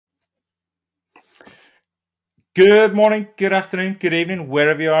Good morning, good afternoon, good evening,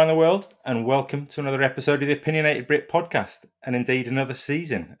 wherever you are in the world, and welcome to another episode of the Opinionated Brit podcast, and indeed another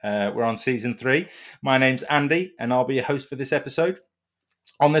season. We're on season 3. My name's Andy, and I'll be your host for this episode.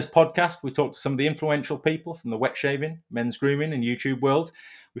 On this podcast, we talk to some of the influential people from the wet shaving, men's grooming, and YouTube world.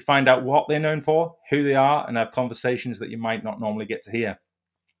 We find out what they're known for, who they are, and have conversations that you might not normally get to hear.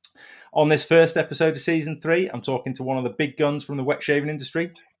 On this first episode of season 3, I'm talking to one of the big guns from the wet shaving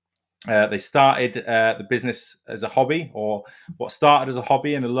industry. They started the business as a hobby, or what started as a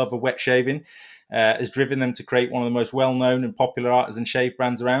hobby and a love of wet shaving has driven them to create one of the most well-known and popular artisan shave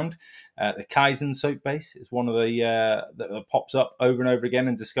brands around. The Kaizen soap base is one of the that pops up over and over again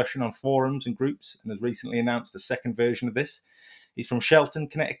in discussion on forums and groups, and has recently announced the second version of this. He's from Shelton,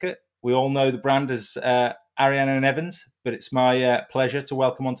 Connecticut. We all know the brand as Ariana and Evans, but it's my pleasure to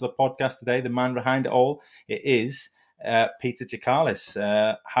welcome onto the podcast today the man behind it all. It is Peter Jakalis.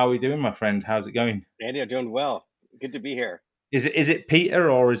 How are we doing, my friend? How's it going? Andy, I'm doing well. Good to be here. Is it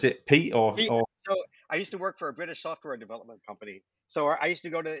Peter or is it Pete or? So I used to work for a British software development company. So I used to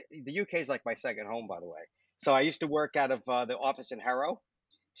go to the UK is like my second home, by the way. So I used to work out of the office in Harrow.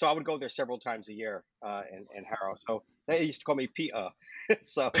 So I would go there several times a year in Harrow. So they used to call me Peter.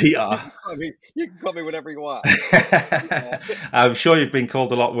 So Peter. You can call me whatever you want. I'm sure you've been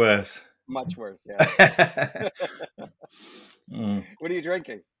called a lot worse. Much worse, yeah. What are you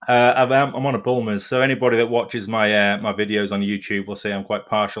drinking? I'm on a Bulmers. So anybody that watches my my videos on YouTube will see I'm quite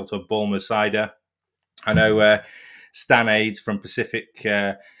partial to a Bulmers cider. I know Stan Aids from Pacific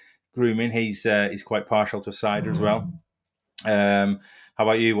Grooming. He's quite partial to a cider as well. How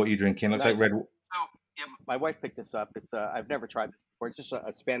about you? What are you drinking? Looks Nice. like red. So yeah, my wife picked this up. It's I've never tried this before. It's just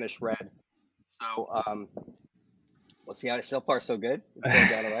a Spanish red. So we'll see how so far so good. It's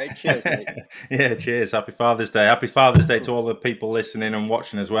going down all right. Cheers, mate. Yeah, cheers. Happy Father's Day. Happy Father's Day to all the people listening and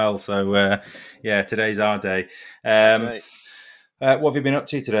watching as well. So yeah, today's our day. That's right. What have you been up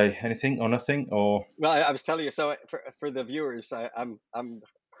to today? Anything or nothing? Or Well, I was telling you. So for the viewers, I'm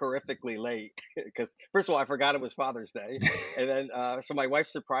horrifically late because first of all, I forgot it was Father's Day, and then so my wife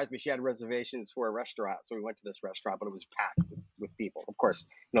surprised me. She had reservations for a restaurant, so we went to this restaurant, but it was packed with people. Of course,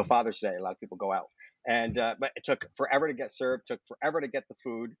 Father's Day, a lot of people go out, and but it took forever to get served, took forever to get the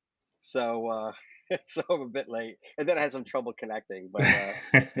food. So, so I'm a bit late, and then I had some trouble connecting. But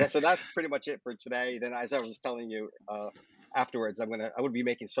yeah, so that's pretty much it for today. Then, as I was telling you, afterwards, I would be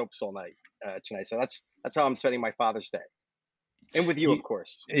making soaps all night tonight. So that's how I'm spending my Father's Day, and with you, of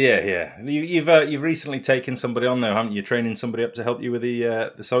course. yeah. You've recently taken somebody on though, haven't you? Training somebody up to help you with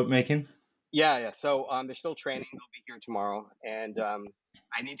the soap making. Yeah. So they're still training. They'll be here tomorrow, and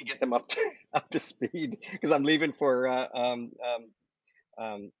I need to get them up to speed because I'm leaving for um,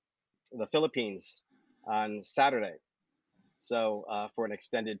 the Philippines on Saturday. So for an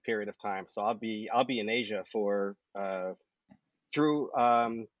extended period of time. So I'll be in Asia for through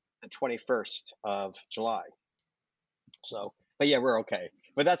the 21st of July. So, but yeah, we're okay.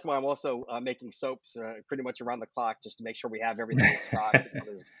 But that's why I'm also making soaps pretty much around the clock just to make sure we have everything in stock. So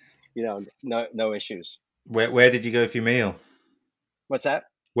there's, no issues. Where did you go for your meal? What's that?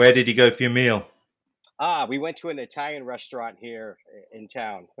 Where did you go for your meal? We went to an Italian restaurant here in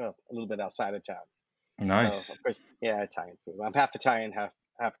town, well, a little bit outside of town. Nice. So of course, yeah, Italian food. I'm half Italian,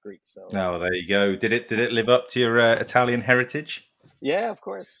 half Greek. So Oh, there you go. Did it live up to your Italian heritage? yeah, of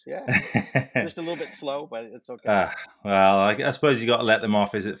course, yeah. Just a little bit slow, but it's okay. Well, I suppose you got to let them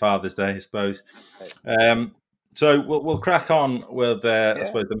off. Is it Father's Day? I suppose. Right. So we'll crack on with I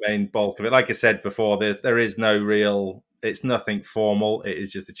suppose the main bulk of it. Like I said before, there is no real. It's nothing formal. It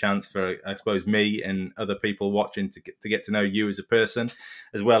is just a chance for, I suppose, me and other people watching to get to know you as a person,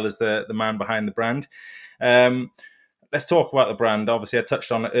 as well as the man behind the brand. Let's talk about the brand. Obviously, I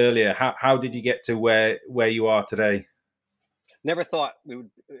touched on it earlier. How did you get to where you are today? Never thought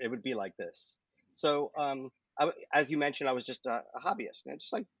it would be like this. So, as you mentioned, I was just a hobbyist,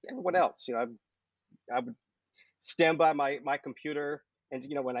 just like everyone else. I would stand by my computer, and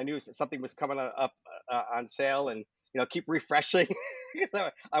when I knew something was coming up on sale, and keep refreshing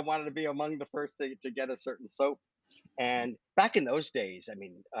because I wanted to be among the first to get a certain soap. And back in those days, I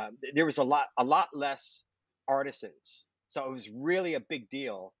mean, there was a lot less artisans, so it was really a big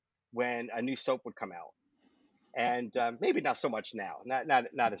deal when a new soap would come out. And maybe not so much now,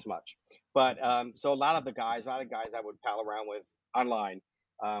 not as much. But so a lot of guys I would pal around with online,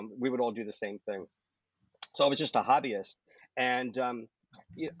 we would all do the same thing. So I was just a hobbyist, and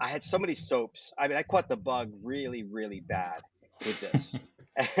I had so many soaps. I mean, I caught the bug really, really bad with this,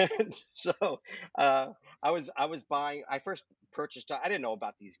 and so I was buying. I first purchased. I didn't know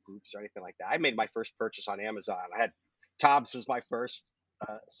about these groups or anything like that. I made my first purchase on Amazon. I had Tobs was my first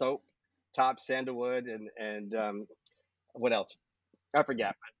soap, Tobbs Sandalwood, and what else? I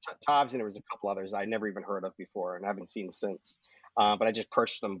forget. Tobbs, and there was a couple others I never even heard of before and haven't seen since. But I just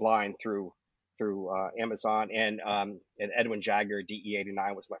purchased them blind through Amazon, and Edwin Jagger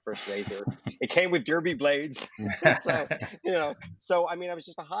DE89 was my first razor. It came with derby blades, so so I mean, I was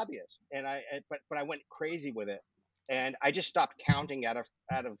just a hobbyist, but I went crazy with it, and I just stopped counting out of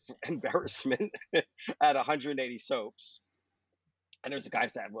embarrassment at 180 soaps. And there's the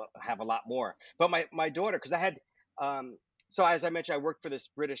guys that will have a lot more. But my daughter, because I had, so as I mentioned, I worked for this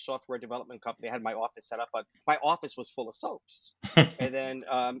British software development company. I had my office set up, but my office was full of soaps. And then,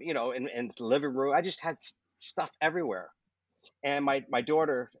 in the living room, I just had stuff everywhere. And my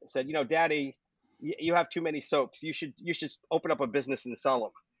daughter said, Daddy, you have too many soaps. You should open up a business and sell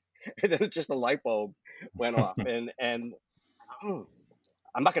them. And then just a light bulb went off, and "Hmm,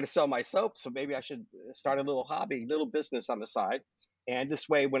 I'm not going to sell my soap, so maybe I should start a little hobby, little business on the side. And this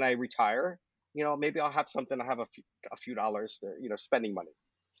way, when I retire, maybe I'll have something. I have a few dollars, spending money.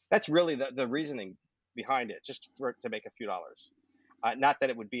 That's really the reasoning behind it, just to make a few dollars. Not that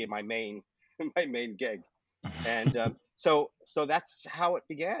it would be my main my main gig. And so that's how it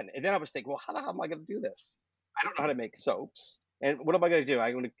began. And then I was thinking, well, how the hell am I going to do this? I don't know how to make soaps. And what am I going to do?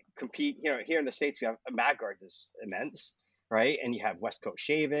 I'm going to compete. Here in the States, we have Madguards is immense, right? And you have West Coast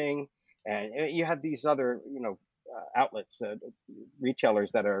Shaving, and you have these other, outlets,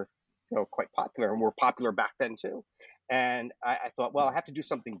 retailers that are, quite popular and were popular back then too. And I thought, well, I have to do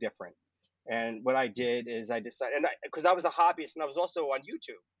something different. And what I did is I decided, and because I was a hobbyist and I was also on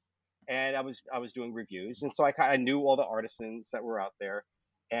YouTube, and I was doing reviews, and so I kind of knew all the artisans that were out there,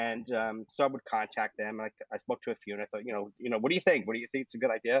 and so I would contact them. I spoke to a few, and I thought, what do you think? What do you think? It's a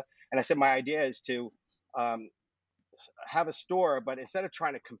good idea. And I said my idea is to um, have a store, but instead of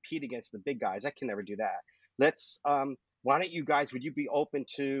trying to compete against the big guys, I can never do that. Let's why don't you guys? Would you be open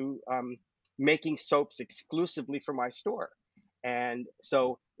to making soaps exclusively for my store? And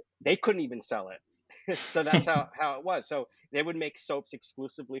so they couldn't even sell it. So that's how it was. So they would make soaps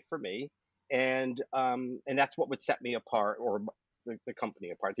exclusively for me, and that's what would set me apart, or the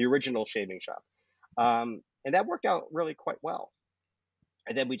company apart, the original shaving shop. And that worked out really quite well.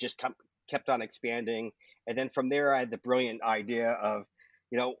 And then we just kept on expanding. And then from there, I had the brilliant idea of,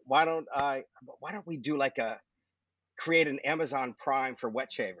 why don't we do like create an Amazon Prime for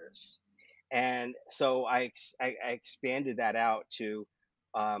wet shavers? And so I expanded that out to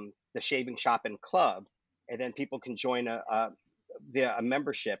the shaving shop and club, and then people can join via a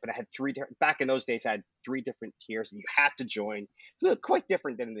membership. And I had back in those days. I had three different tiers, and you had to join. So quite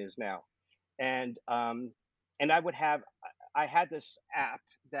different than it is now. And I would have I had this app,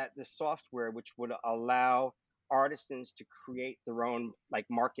 this software which would allow artisans to create their own like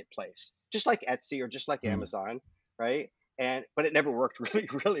marketplace, just like Etsy or just like Mm. Amazon, right? And but it never worked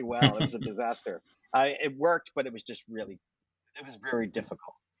really well. It was a disaster. It worked, but it was very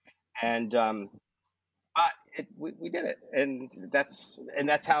difficult. And but we did it, and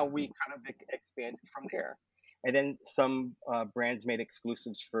that's how we kind of expanded from there. And then some brands made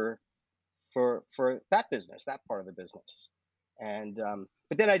exclusives for that business, that part of the business. And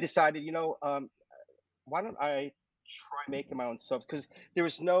but then I decided, why don't I try making my own soaps? Because there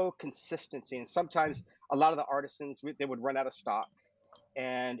was no consistency, and sometimes a lot of the artisans they would run out of stock,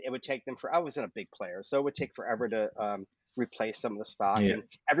 and it would take them for. I wasn't a big player, so it would take forever to replace some of the stock, Yeah. and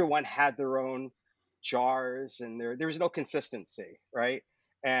everyone had their own jars, and there was no consistency, right?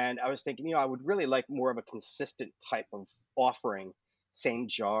 And I was thinking, I would really like more of a consistent type of offering, same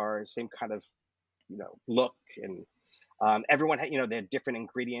jars, same kind of look, and everyone had, they had different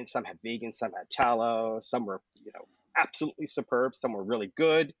ingredients. Some had vegan, some had tallow, some were, absolutely superb, some were really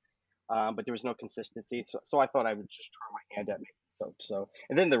good, but there was no consistency. So I thought I would just try my hand at making soap. So,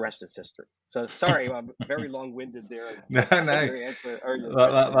 and then the rest is history. So sorry, I'm very long-winded there No, on no, your answer or your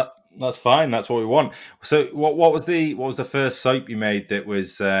that, that, question. that, that's fine. That's what we want. So, what was the first soap you made that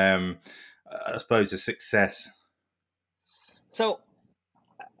was, I suppose, a success? So,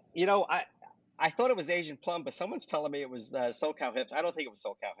 I thought it was Asian Plum, but someone's telling me it was SoCal Hipster. I don't think it was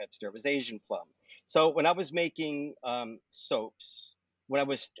SoCal Hipster. It was Asian Plum. So when I was making soaps, when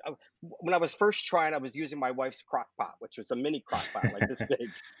I was first trying, I was using my wife's crock pot, which was a mini crock pot, like this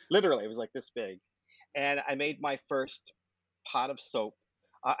big. Literally, it was like this big. And I made my first pot of soap.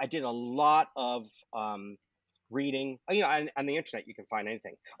 I did a lot of reading. On the internet, you can find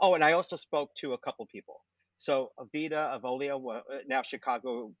anything. Oh, and I also spoke to a couple people. So Avita Avolia, now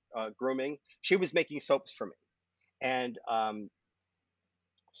Chicago Grooming, she was making soaps for me, and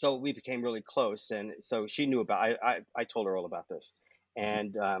so we became really close. And so she knew about. I told her all about this,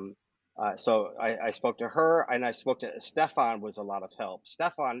 and So I spoke to her, and I spoke to Stefan. Was a lot of help.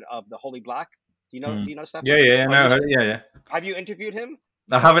 Stefan of the Holy Black. Do you know? Do Mm. you know Yeah, Stefan? yeah, Or you no, yeah, yeah. have you interviewed him?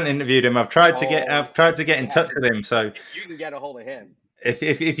 I haven't interviewed him. Oh, I've tried to get you in have touch to. with him. So If you can get a hold of him, if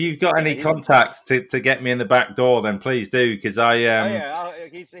you've got yeah, any he's the contacts best. to get me in the back door, then please do, because I Oh yeah,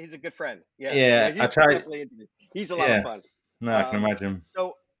 he's a good friend. Yeah, yeah, yeah, you I can try. definitely interview. He's a lot of Yeah, fun. no, I can Um, imagine.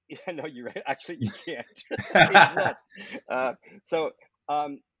 so yeah, no, you're right. Actually, you can't. He's nuts. Uh, so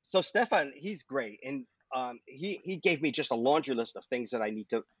so Stefan, he's great, and he gave me just a laundry list of things that I need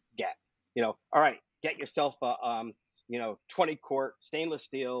to get. All right, get yourself a 20 quart stainless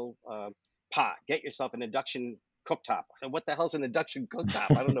steel pot. Get yourself an induction cooktop. So what the hell's an induction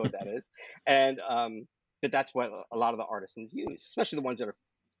cooktop? I don't know what that is. And but that's what a lot of the artisans use, especially the ones that are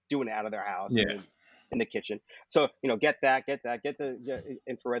doing it out of their house Yeah, in the kitchen. So get that, get the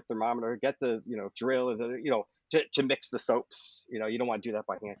infrared thermometer, get the drill, to mix the soaps. You don't want to do that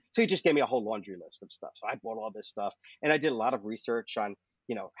by hand. So he just gave me a whole laundry list of stuff. So I bought all this stuff, and I did a lot of research on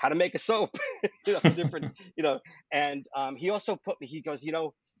how to make a soap, different, and he also put me. He goes,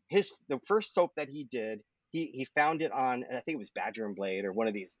 the first soap that he did. He found it on, and I think it was Badger and Blade or one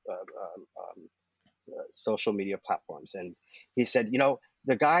of these social media platforms, and he said,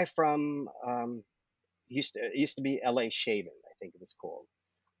 the guy from it used to be L.A. Shaving, I think it was called.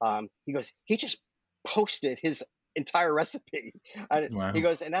 He goes, he just posted his entire recipe. And he wow.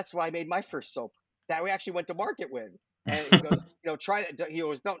 goes, and that's why I made my first soap that we actually went to market with. And he goes, try it. He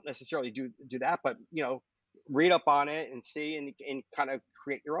always don't necessarily do that, but read up on it and see and kind of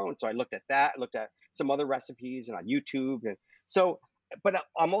create your own. So I looked at that, I looked at some other recipes and on YouTube, and so. But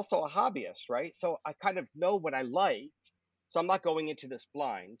I'm also a hobbyist, right? So I kind of know what I like. So I'm not going into this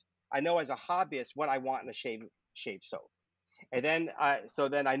blind. I know as a hobbyist what I want in a shave soap, and then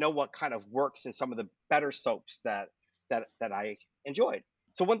I know what kind of works in some of the better soaps that I enjoyed.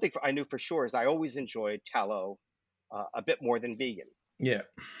 So one thing I knew for sure is I always enjoyed tallow a bit more than vegan Yeah,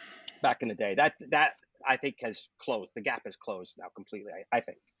 back in the day. That I think has closed. The gap has closed now completely. I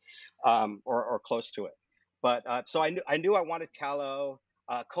think, or close to it. But so I knew I wanted tallow.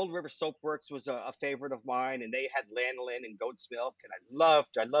 Cold River Soapworks was a favorite of mine, and they had lanolin and goat's milk, and I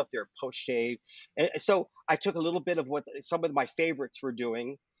loved their post shave. And so I took a little bit of what some of my favorites were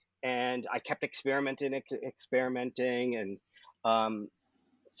doing, and I kept experimenting, and um,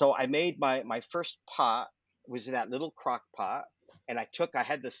 so I made my first pot was in that little crock pot, and I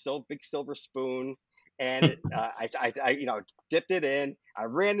had this big silver spoon, and I dipped it in. I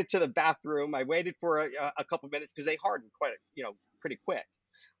ran into the bathroom. I waited for a couple minutes because they hardened quite pretty quick.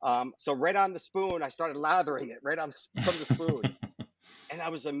 So right on the spoon, I started lathering it right from the spoon, and I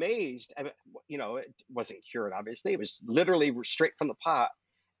was amazed. It wasn't cured, obviously. It was literally straight from the pot.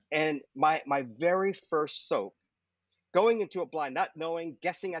 And my very first soap, going into it blind, not knowing,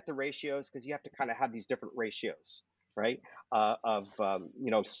 guessing at the ratios, because you have to kind of have these different ratios, right? Of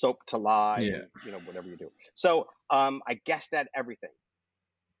soap to lye yeah. and whatever you do. So I guessed at everything,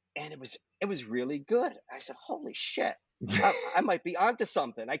 and it was really good. I said, "Holy shit, I might be onto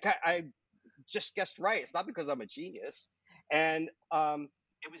something." I just guessed right. It's not because I'm a genius, and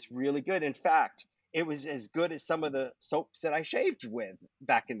it was really good. In fact, it was as good as some of the soaps that I shaved with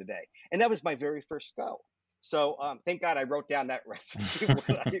back in the day, and that was my very first go. So thank God I wrote down that recipe,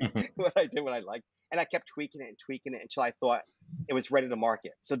 what I liked, and I kept tweaking it and tweaking it until I thought it was ready to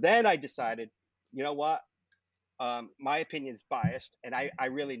market. So then I decided, you know what, my opinion is biased, and I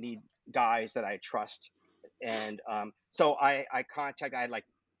really need guys that I trust. And so I had like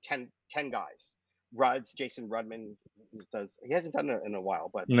 10 guys. Jason Rudman he hasn't done it in a while,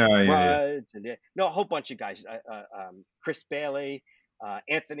 but No, yeah, yeah, Ruds and no, a whole bunch of guys, Chris Bailey,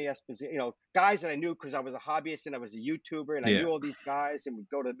 Anthony Esposito, guys that I knew because I was a hobbyist and I was a YouTuber, and I yeah. knew all these guys and we'd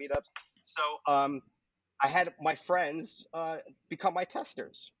go to the meetups. So I had my friends become my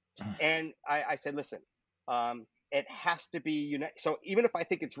testers, and I said, listen, it has to be unique. So even if I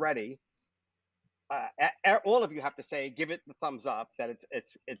think it's ready, all of you have to say, give it the thumbs up that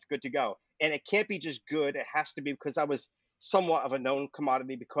it's good to go, and it can't be just good. It has to be, because I was somewhat of a known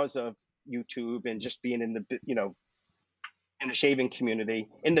commodity because of YouTube and just being in the shaving community,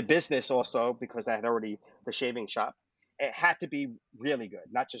 in the business also because I had already the shaving shop. It had to be really good,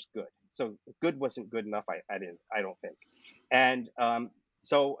 not just good. So good wasn't good enough. I don't think, and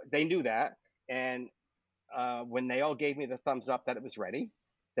so they knew that, and when they all gave me the thumbs up that it was ready,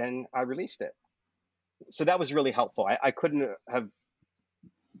 then I released it. So that was really helpful. I couldn't have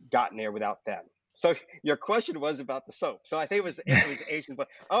gotten there without them. So your question was about the soap. So I think it was Asian, but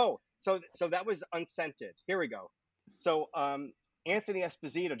so that was unscented. Here we go. So Anthony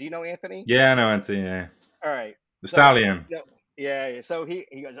Esposito, do you know Anthony? Yeah, I know, Anthony. Yeah, All right. the So stallion. Yeah. So he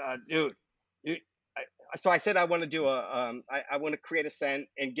goes, dude, you, so I said I want to do I want to create a scent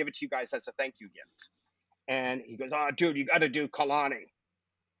and give it to you guys as a thank you gift. And he goes, dude, you got to do Kalani.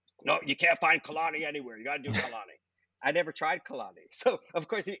 No, you can't find Kalani anywhere. You got to do Kalani. I never tried Kalani, so of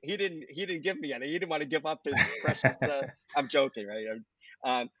course he didn't give me any. He didn't want to give up his precious. I'm joking,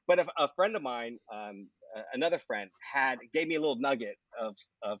 right? But a friend of mine, another friend, had gave me a little nugget of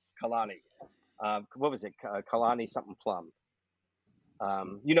Kalani. What was it? Kalani something plum.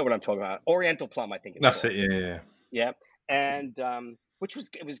 You know what I'm talking about? Oriental plum, I think it's That's called. it. Yeah, yeah. Yeah, and which was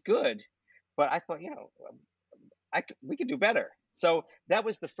it was good, but I thought we could do better. So that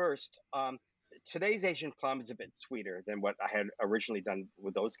was the first. Today's Asian plum is a bit sweeter than what I had originally done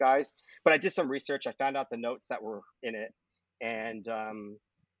with those guys, but I did some research. I found out the notes that were in it, and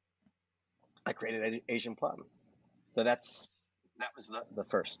I created Asian plum. So that was the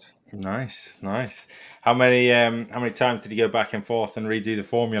first. Nice, nice. How many times did you go back and forth and redo the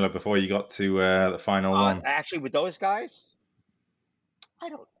formula before you got to the final one? Actually, with those guys, I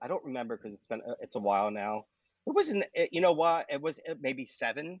don't remember because it's a while now. It wasn't. You know what? It was maybe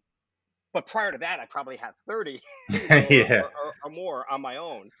 7. But prior to that, I probably had 30, Yeah, or more on my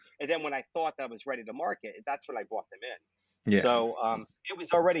own. And then when I thought that I was ready to market, that's when I brought them in. yeah, So it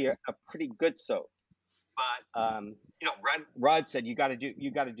was already a pretty good soap. But Rudd said you got to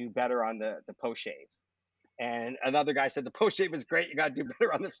do better on the post shave, and another guy said the post shave is great. You got to do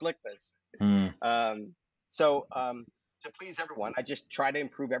better on the slickness. mm, Um, so to please everyone, I just try to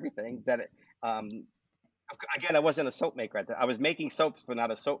improve everything. Um, Again, I wasn't a soap maker at that. I was making soaps, but not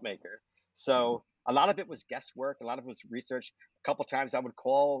a soap maker. So a lot of it was guesswork. A lot of it was research. A couple times I would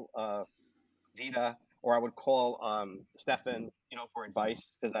call Vita, or I would call Stefan, for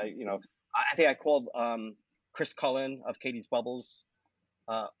advice, because I think I called Chris Cullen of Katie's Bubbles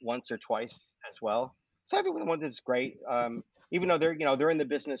once or twice as well. So everyone was great. Even though they're in the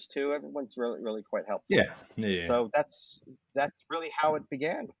business too, everyone's really really quite helpful. yeah, yeah, So that's really how it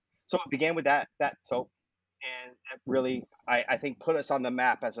began. So it began with that soap, and it really I think put us on the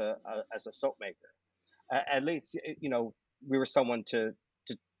map as a soap maker. At least we were someone to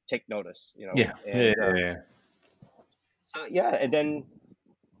take notice. yeah, yeah, And yeah. so yeah, and then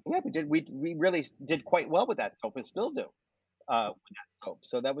yeah, we really did quite well with that soap and still do with that soap.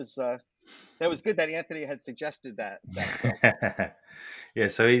 So that was good that Anthony had suggested that soap. Yeah,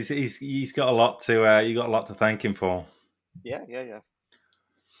 so he's got a lot to you got a lot to thank him for. Yeah, yeah, yeah.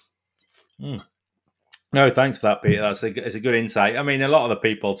 Mm. No, thanks for that, Peter. It's a good insight. I mean,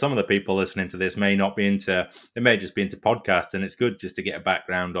 some of the people listening to this may not be into, they may just be into podcasts, and it's good just to get a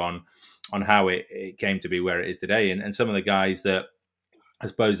background on how it came to be where it is today. And some of the guys that I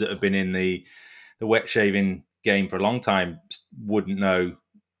suppose that have been in the wet shaving game for a long time wouldn't know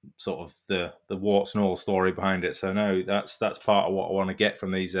sort of the warts and all story behind it. So no, that's part of what I want to get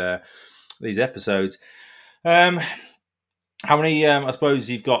from these episodes. How many? I suppose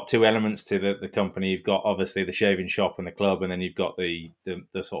you've got two elements to the company. You've got obviously the shaving shop and the club, and then you've got the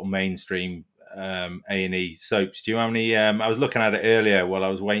sort of mainstream A&E soaps. Do you know how many? I was looking at it earlier while I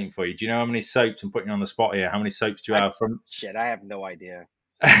was waiting for you. Do you know how many soaps? I'm putting you on the spot here. How many soaps do you have from? Shit, I have no idea.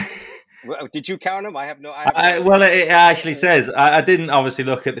 Did you count them? I have no idea. Well, it actually says I didn't obviously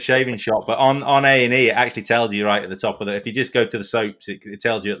look at the shaving shop, but on A&E it actually tells you right at the top of it. If you just go to the soaps, it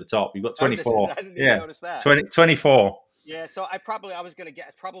tells you at the top. You've got 24. I didn't even notice that. 24. Yeah, so I was gonna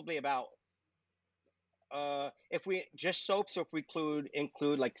get probably about if we just soaps, or if we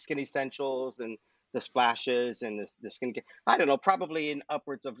include like Skin Essentials and the splashes and the skincare. I don't know, probably in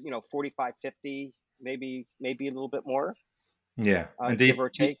upwards of 45, 50, maybe a little bit more, Yeah, and give or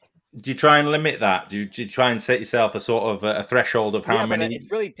take. do you try and limit that? Do you try and set yourself a sort of a threshold of how Yeah, but many? it's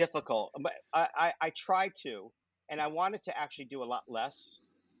really difficult. But I try to, and I wanted to actually do a lot less,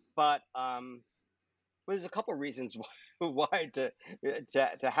 but there's a couple of reasons why to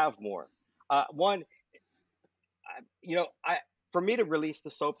have more. One, I for me to release the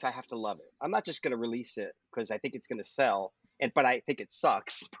soaps, I have to love it. I'm not just going to release it because I think it's going to sell, but I think it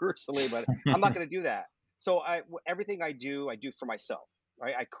sucks personally. But I'm not going to do that. So everything I do for myself.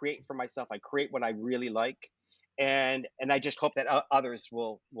 Right? I create for myself. I create what I really like, and I just hope that others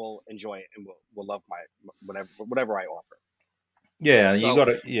will enjoy it and will love my whatever I offer. Yeah, you So got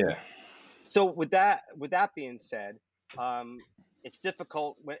it. Yeah, so with that being said, it's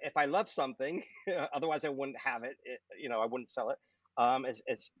difficult if I love something, otherwise I wouldn't have it, I wouldn't sell it.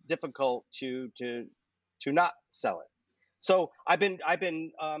 It's difficult to not sell it. So I've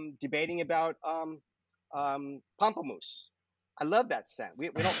been debating about pamplemousse. I love that scent. We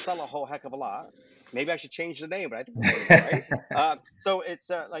don't sell a whole heck of a lot. Maybe I should change the name, but I think that's right. So it's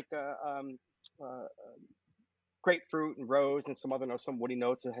like a grapefruit and rose and some other notes, some woody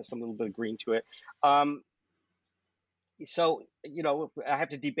notes. It has some little bit of green to it. Um, so I have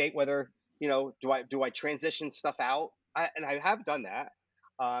to debate whether do I transition stuff out, and I have done that,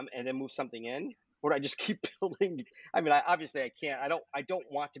 and then move something in, or do I just keep building? I mean, obviously I can't. I don't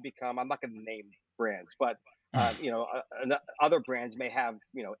want to become. I'm not going to name brands, but other brands may have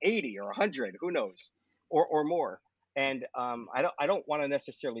 80 or 100, who knows, or more. And I don't want to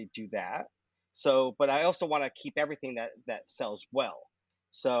necessarily do that. So, but I also want to keep everything that sells well.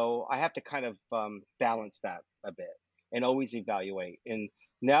 So I have to kind of balance that a bit and always evaluate. And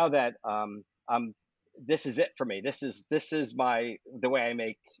now that I'm this is it for me. This is the way I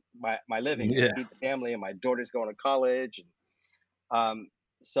make my living and Yeah. feed the family. And my daughter's going to college. And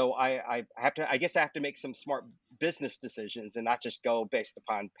so I have to. I guess I have to make some smart business decisions and not just go based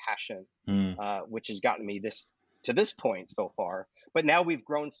upon passion, Mm. which has gotten me to this point so far. But now we've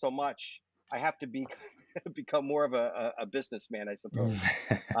grown so much. I have to be become more of a businessman, I suppose,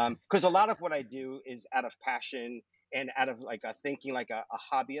 because a lot of what I do is out of passion and out of like a thinking like a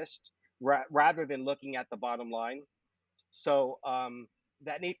hobbyist, rather than looking at the bottom line. So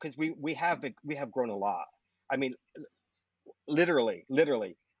that need because we have grown a lot. I mean, literally.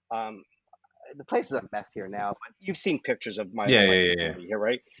 Um, the place is a mess here now, but you've seen pictures of my Yeah, of my yeah, yeah, facility here,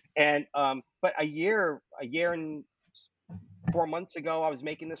 right? And but a year and 4 months ago, I was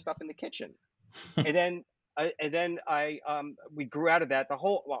making this stuff in the kitchen, and then we grew out of that.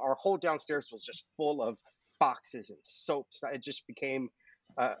 Our whole downstairs was just full of boxes and soaps. It just became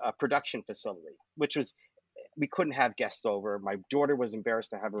a production facility, which was we couldn't have guests over. My daughter was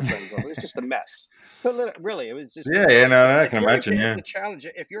embarrassed to have her friends over. It was just a mess. But really, it was just yeah, yeah. No, I it's can imagine. it's Yeah. a challenge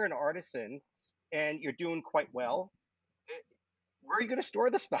if you're an artisan and you're doing quite well. Where are you going to store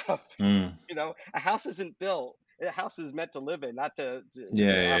the stuff? Mm. A house isn't built. A house is meant to live in, not Yeah, to have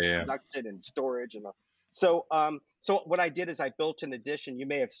yeah, yeah. production and storage and all. So what I did is I built an addition. You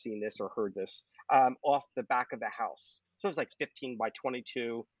may have seen this or heard this off the back of the house. So it was like 15 by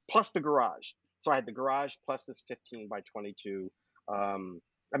 22 plus the garage. So I had the garage plus this 15 by 22.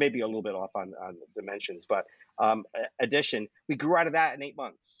 I may be a little bit off on dimensions, but addition. We grew out of that in 8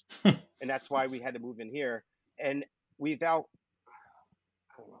 months, and that's why we had to move in here. And we've out.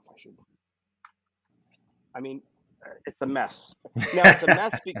 I don't know if I should. I mean, it's a mess. Now it's a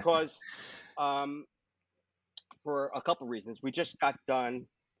mess because um, for a couple reasons. We just got done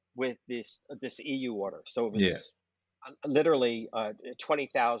with this EU order, so it Yeah. was literally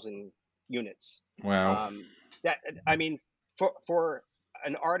 20,000 units. Wow. Um, that I mean, for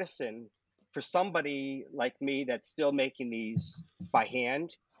an artisan, for somebody like me that's still making these by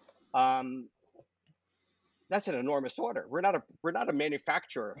hand, um, that's an enormous order. We're not a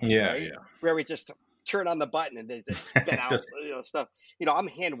manufacturer, Yeah, right? yeah. Where we just turn on the button and they just spit out Just stuff. I'm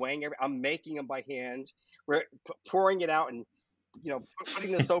hand weighing I'm making them by hand. We're pouring it out and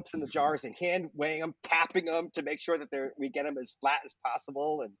putting the soaps in the jars and hand weighing them, tapping them to make sure that we get them as flat as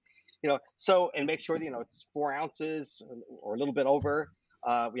possible, and and make sure that, it's 4 ounces or a little bit over.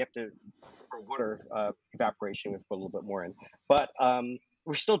 We have to for water evaporation. We have to put a little bit more in, but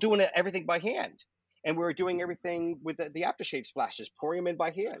we're still doing everything by hand, and we're doing everything with the aftershave splashes, pouring them in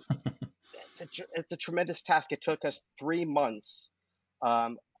by hand. It's a tremendous task. It took us 3 months,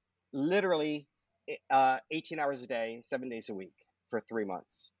 um, literally 18 hours a day, 7 days a week for 3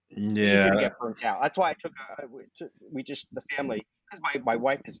 months. Easy to yeah. get burnt out. That's why I took we just the family, because my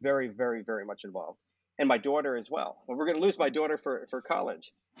wife is very, very, very much involved, and my daughter as well. Well, we're going to lose my daughter for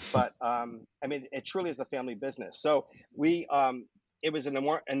college, but I mean, it truly is a family business. So it was an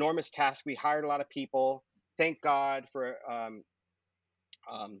enormous task. We hired a lot of people. Thank God for um,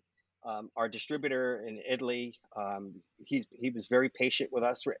 our distributor in Italy. He was very patient with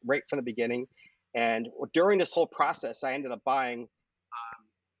us right from the beginning, and during this whole process, I ended up buying.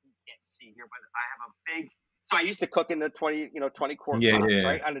 You can't see here, but I have a big. So I used to cook in the 20 quart Yeah, pots, yeah,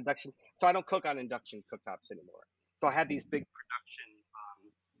 right, on induction. So I don't cook on induction cooktops anymore. So I had these big production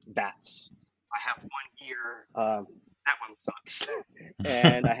vats. I have one here. That one sucks,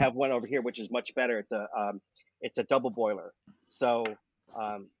 and I have one over here which is much better. It's a double boiler, so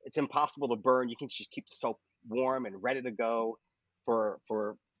it's impossible to burn. You can just keep the soap warm and ready to go for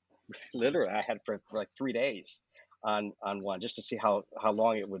literally I had for like 3 days on one, just to see how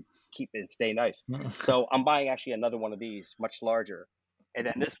long it would keep it stay nice. yeah. So I'm buying actually another one of these, much larger, and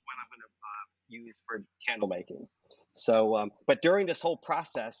then this one I'm going to use for candle making. So, but during this whole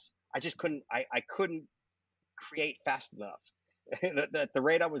process, I just couldn't create fast enough. At the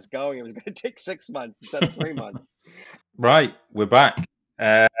rate I was going, it was going to take 6 months instead of 3 months. Right, we're back.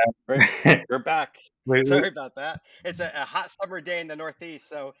 Right, we're back. we, Sorry about that. It's a hot summer day in the Northeast,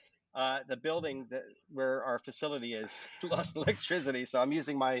 so the building where our facility is lost electricity, so I'm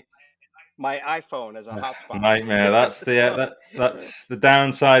using my iPhone as a hotspot. Nightmare. That's the So that's the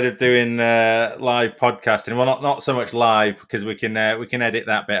downside of doing live podcasting. Well, not so much live because we can edit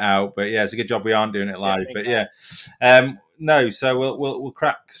that bit out. But yeah, it's a good job we aren't doing it yeah, live. thank But God. yeah, no. So we'll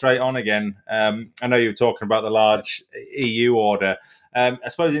crack straight on again. I know you were talking about the Yep. large EU order. I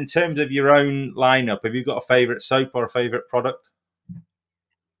suppose in terms of your own lineup, have you got a favourite soap or a favourite product?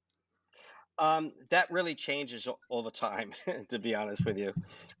 That really changes all the time, to be honest with you.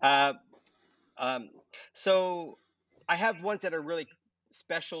 Uh, um, so I have ones that are really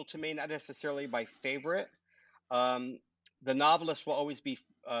special to me, not necessarily my favorite. Um, the novelist will always be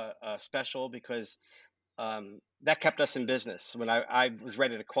special because that kept us in business when I was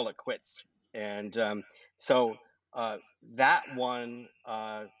ready to call it quits. And so uh, that one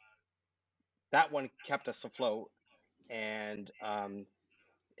uh, that one kept us afloat, and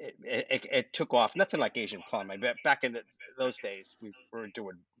it took off. Nothing like Asian plum. I bet back in those days we were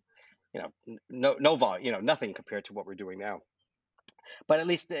doing no volume, nothing compared to what we're doing now. But at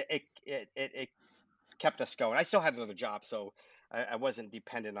least it kept us going. I still had another job, so I wasn't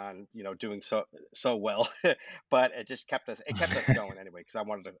dependent on doing so well. But it kept us going anyway because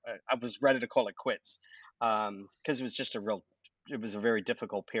I was ready to call it quits because it was just it was a very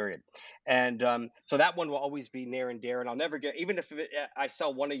difficult period. And so that one will always be near and dear, and I'll never get, even if I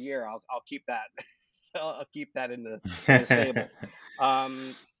sell one a year, I'll keep that. I'll keep that in the stable.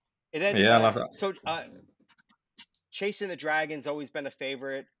 Um, and then Yeah, I love that. Chasing the Dragon's always been a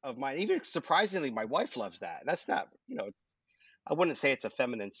favorite of mine. Even surprisingly, my wife loves that. That's not, it's, I wouldn't say it's a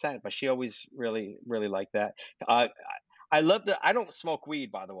feminine scent, but she always really, really liked that. I love I don't smoke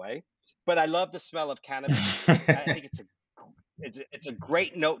weed, by the way, but I love the smell of cannabis. I think it's a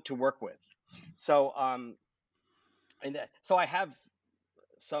great note to work with. So, so I have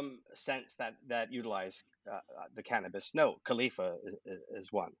some scents that utilize the cannabis. No, Khalifa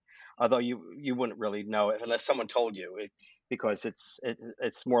is one. Although you wouldn't really know it unless someone told you, because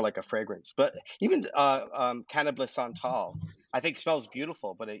it's more like a fragrance. But even cannabis santal, I think smells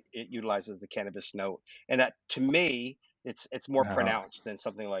beautiful, but it utilizes the cannabis note, and that to me it's more Oh, pronounced than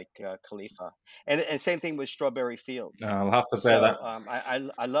something like Khalifa. And same thing with Strawberry no, Fields. I'll have to bear that. So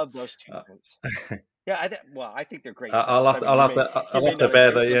I love those two scents. Yeah, well, I think they're great I'll scents. I have to, mean, I'll have to, you I'll may have to not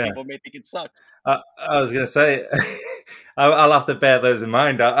bear agree. that. Some Yeah, people may think it sucks. I was going to say, I'll have to bear those in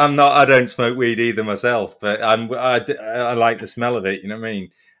mind. I'm not, I don't smoke weed either myself, but I like the smell of it. You know what I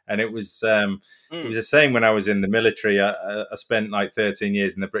mean? And it Mm, was the same when I was in the military. I spent like 13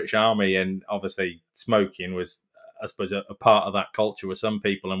 years in the British Army, and obviously smoking was, I suppose, a part of that culture with some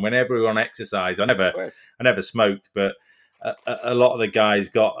people. And whenever we were on exercise, of course. I never smoked, but a lot of the guys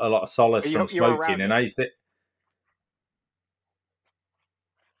got a lot of solace from You were smoking, around and it. I used to.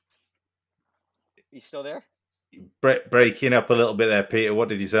 You still there? Breaking up a little bit there, Peter. What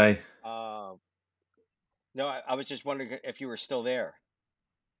did you say? Uh, no, I was just wondering if you were still there.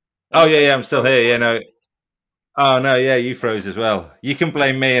 It Oh looked yeah, like yeah, you I'm still froze here. for Yeah, a no. minute. Oh no, yeah, you froze as well. You can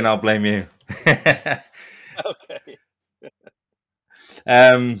blame me, and I'll blame you. Okay.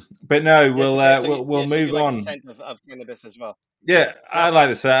 But no, Yes. Okay. So we'll so you move like the on. scent of cannabis as well? Yeah, I Yep. like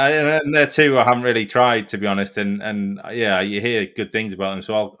this, and there too. I haven't really tried, to be honest, and yeah, you hear good things about them,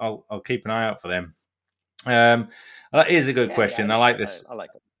 so I'll keep an eye out for them. Um, that is a good Yeah. Yeah. I question. I like like it. this. I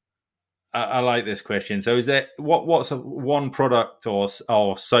like it. I like this question. So, is there what's one product or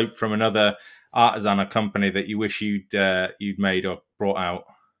soap from another artisan or company that you wish you'd made or brought out?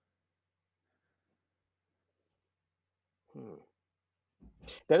 Hmm.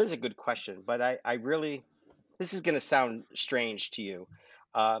 That is a good question, but I really, this is going to sound strange to you,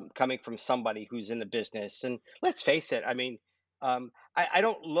 coming from somebody who's in the business. And let's face it, I mean, I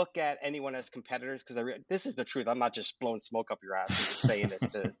don't look at anyone as competitors because this is the truth. I'm not just blowing smoke up your ass and just saying this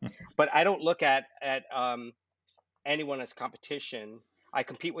but I don't look at anyone as competition. I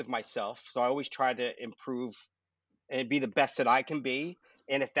compete with myself, so I always try to improve and be the best that I can be.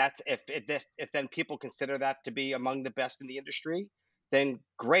 And if then people consider that to be among the best in the industry, then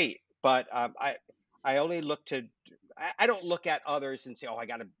great. But I only look to I don't look at others and say, oh, I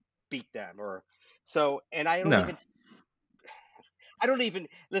got to beat them or so. And No. I don't even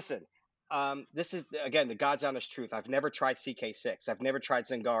listen. This is again the God's honest truth. I've never tried CK6. I've never tried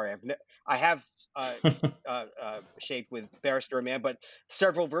Zingari. I have uh, shaved with Barrister Man, but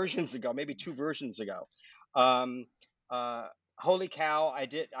several versions ago, maybe two versions ago. Um, uh, Holy cow! I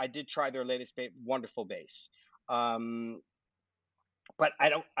did try their latest wonderful base. Um, but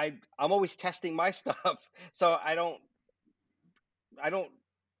I'm always testing my stuff, so I don't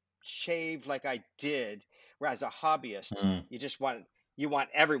shave like I did. Whereas a hobbyist, Mm. you just want. you want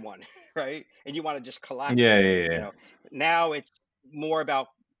everyone, right? And you want to just collect, Yeah, yeah, you yeah. know. Now it's more about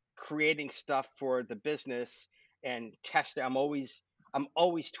creating stuff for the business and testing. I'm always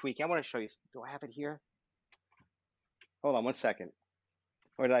tweaking. I want to show you. Do I have it here? Hold on one second.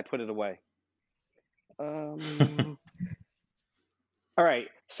 Or did I put it away? Um, all right.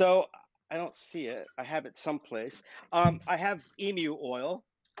 So I don't see it. I have it someplace. I have emu oil.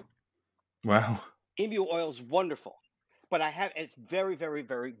 Wow. Emu oil is wonderful, but it's very, very,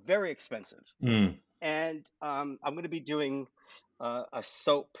 very, very expensive. Mm. And I'm going to be doing a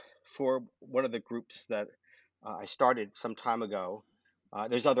soap for one of the groups that I started some time ago.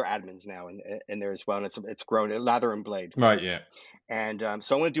 There's other admins now in there as well, and it's grown Lather and Blade. Right, yeah. And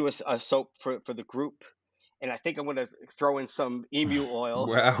so I'm going to do a soap for the group, and I think I'm going to throw in some emu oil,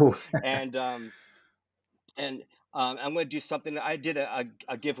 Wow. and I'm going to do something. I did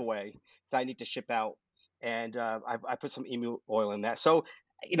a giveaway that I need to ship out, and I put some emu oil in that. So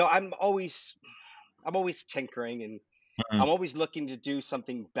I'm always tinkering, and Mm. I'm always looking to do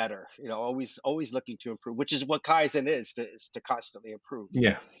something better. Always looking to improve, which is what Kaizen is to constantly improve.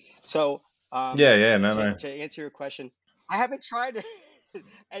 Yeah. So Yeah, yeah, no, to no. to answer your question, I haven't tried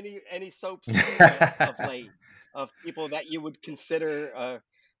any soaps of late of people that you would consider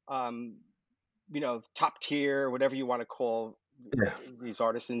um, top tier, whatever you want to call Yeah. these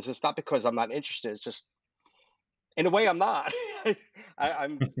artisans. It's not because I'm not interested. It's just in a way I'm not.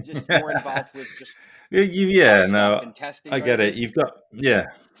 I'm just more involved with just my Yeah, stuff no, and testing, I right? get it. You've got, yeah,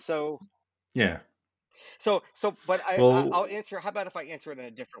 So yeah. but I'll Well, answer. How about if I answer it in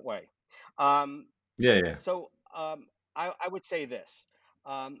a different way? Um, yeah, yeah. so I would say this.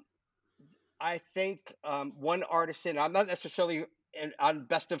 Um, I think one artisan. I'm not necessarily on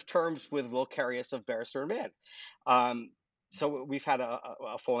best of terms with Will Carius of Barrister and Man. Um, so we've had a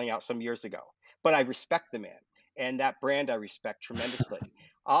falling out some years ago, but I respect the man and that brand I respect tremendously.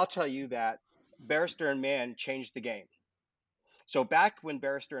 I'll tell you that Barrister and Man changed the game. So back when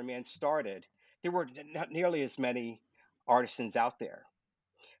Barrister and Man started, there were not nearly as many artisans out there.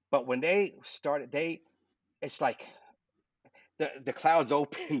 But when they started, it's like the clouds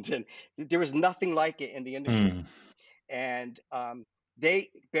opened and there was nothing like it in the industry. Mm. And they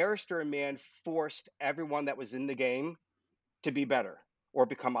Barrister and Man forced everyone that was in the game to be better or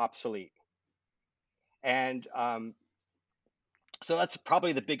become obsolete. And so that's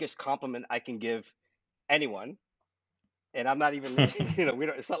probably the biggest compliment I can give anyone. And I'm not even, we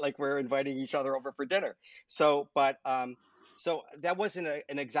don't. It's not like we're inviting each other over for dinner. So that wasn't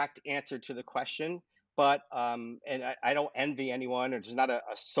an exact answer to the question, but and I don't envy anyone. It's not a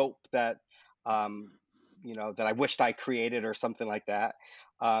soap that, um, that I wished I created or something like that.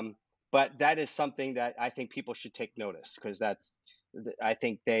 Um, but that is something that I think people should take notice because I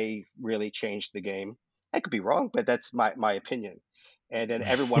think they really changed the game. I could be wrong, but that's my opinion. And then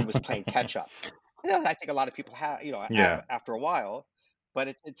everyone was playing catch up. Yeah, I think a lot of people have Yeah. after a while, but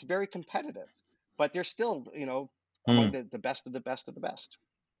it's very competitive. But they're still, among Mm. the best of the best of the best.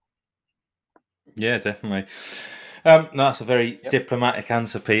 Yeah, definitely. No, that's a very Yep. diplomatic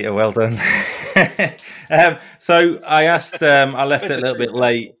answer, Peter. Well done. So I asked, I left It's it a the little truth bit though.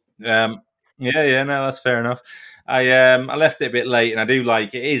 late. Yeah, yeah, no, that's fair enough. I left it a bit late, and I do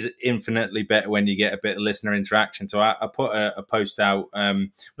like it is infinitely better when you get a bit of listener interaction. So I put a post out.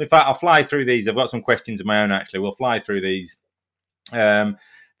 In fact, I'll fly through these. I've got some questions of my own actually. We'll fly through these. Um,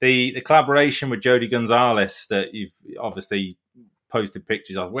 the collaboration with Jody Gonzalez that you've obviously posted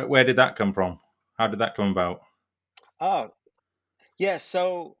pictures of. Where did that come from? How did that come about? Oh, yeah.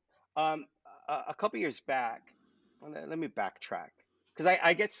 So a couple years back, let me backtrack because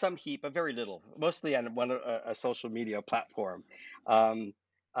I get some heat, but very little, mostly on a social media platform, um,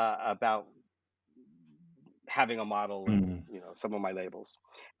 about having a model and Mm. some of my labels.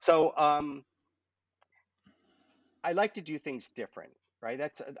 So I like to do things different, right?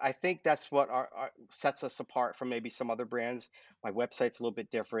 I think that's what sets us apart from maybe some other brands. My website's a little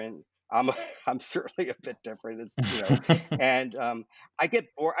bit different. I'm I'm certainly a bit different, and I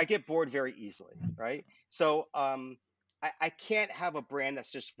get bored very easily, right? So I can't have a brand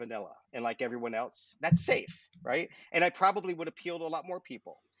that's just vanilla and like everyone else. That's safe, right? And I probably would appeal to a lot more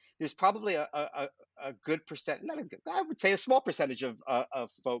people. There's probably a good percent, not a good, I would say a small percentage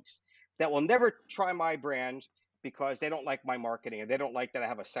of folks that will never try my brand because they don't like my marketing and they don't like that I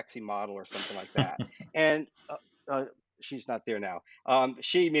have a sexy model or something like that. And she's not there now.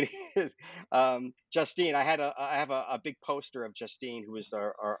 She meaning Justine. I have a big poster of Justine, who was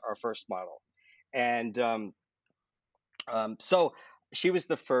our first model, and so she was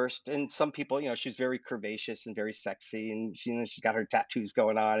the first, and some people, she's very curvaceous and very sexy, and she's got her tattoos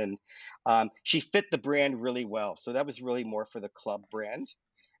going on, and she fit the brand really well. So that was really more for the club brand,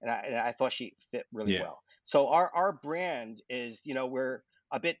 and I thought she fit really Yeah. well. So our brand is, we're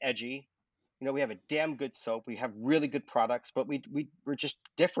a bit edgy. We have a damn good soap. We have really good products, but we're just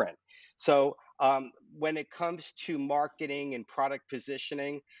different. So when it comes to marketing and product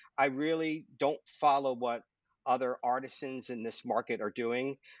positioning, I really don't follow what other artisans in this market are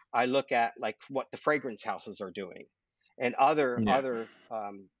doing. I look at like what the fragrance houses are doing, and other Yeah. other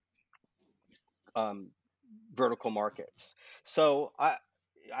um, vertical markets. So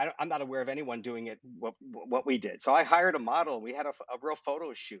I'm not aware of anyone doing it what we did. So I hired a model. We had a real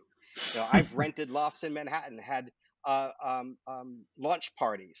photo shoot. I've rented lofts in Manhattan, had launch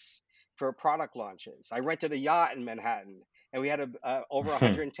parties for product launches. I rented a yacht in Manhattan, and we had over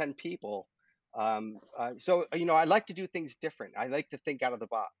 110 people. So I like to do things different. I like to think out of the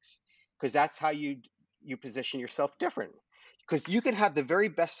box, because that's how you position yourself different. Because you can have the very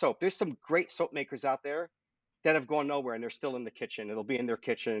best soap. There's some great soap makers out there that have gone nowhere, and they're still in the kitchen. It'll be in their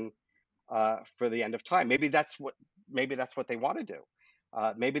kitchen for the end of time. Maybe that's what they want to do.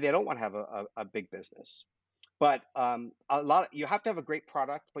 Maybe they don't want to have a big business. But you have to have a great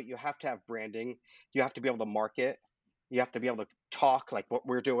product, but you have to have branding. You have to be able to market. You have to be able to talk like what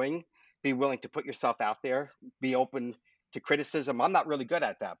we're doing. Be willing to put yourself out there. Be open to criticism. I'm not really good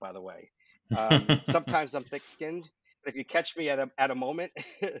at that, by the way. Sometimes I'm thick-skinned, but if you catch me at a moment,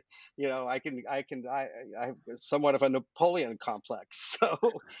 I have somewhat of a Napoleon complex. So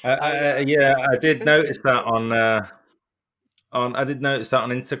Yeah, I I did convince notice that people. I did notice that on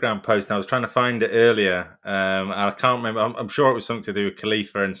Instagram post, and I was trying to find it earlier. I can't remember. I'm sure it was something to do with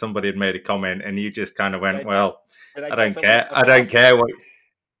Khalifa, and somebody had made a comment, and you just kind of Did went, I tell "Well, did I I tell don't someone to care. F I don't off? care what."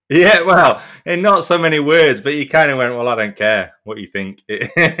 Yeah, well, in not so many words, but you kind of went, "Well, I don't care what you think."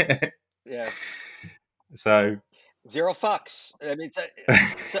 Yeah. So, Zero fucks. I mean,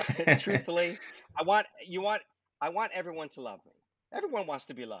 so truthfully, I want you want I want everyone to love me. Everyone wants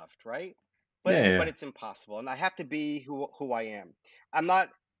to be loved, right? But yeah, it's impossible, and I have to be who I am. I'm not.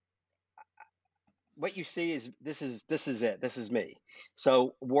 What you see is this is it. This is me.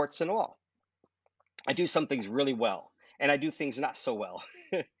 So warts and all. I do some things really well, and I do things not so well.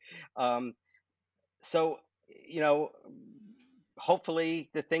 um, so you know, hopefully,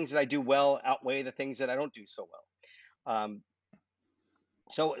 the things that I do well outweigh the things that I don't do so well.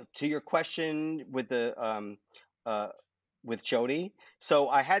 So to your question uh, with Jody, so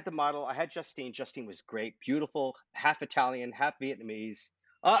I had the model. I had Justine. Justine was great, beautiful, half Italian, half Vietnamese.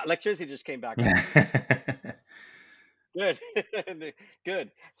 Electricity just came back on. Good,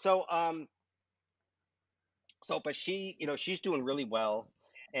 good. But she's doing really well,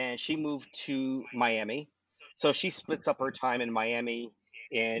 and she moved to Miami. So she splits up her time in Miami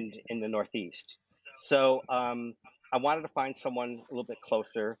and in the Northeast. So I wanted to find someone a little bit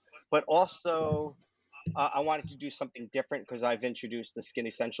closer, but also I wanted to do something different because I've introduced the Skin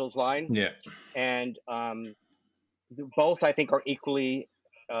Essentials line, yeah. and both I think are equally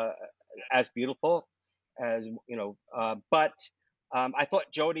uh, as beautiful as but I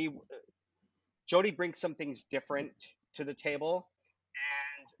thought Jody brings some things different to the table,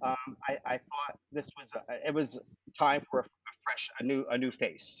 and I thought it was time for a new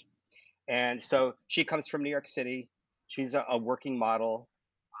face. And so she comes from New York City. She's a working model.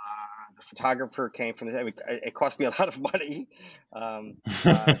 The photographer came from it cost me a lot of money to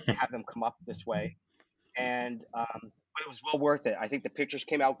have them come up this way, and but it was well worth it. I think the pictures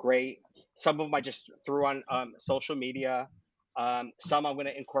came out great. Some of them I just threw on social media. Some I'm going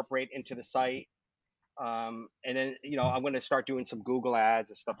to incorporate into the site, and then I'm going to start doing some Google ads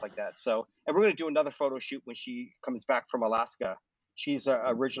and stuff like that. So, and we're going to do another photo shoot when she comes back from Alaska. She's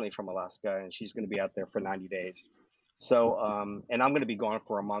originally from Alaska, and she's going to be out there for 90 days. So, and I'm going to be gone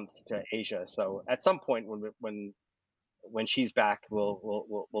for a month to Asia. So, at some point when she's back,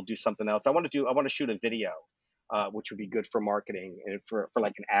 we'll do something else. I want to shoot a video, which would be good for marketing and for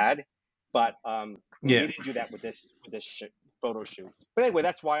like an ad. But we Yeah. didn't do that with this photo shoot. But anyway,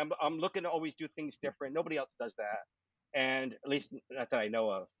 that's why I'm looking to always do things different. Nobody else does that, and at least not that I know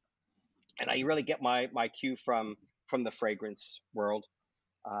of. And I really get my cue from the fragrance world.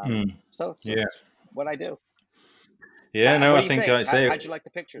 Mm. So Yeah. that's what I do. Yeah, no, What I do you think think? I say How'd you like the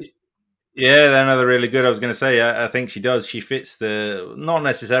pictures? yeah, they're really good. I was going to say, I think she does. She fits the not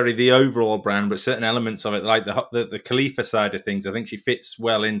necessarily the overall brand, but certain elements of it, like the Khalifa side of things. I think she fits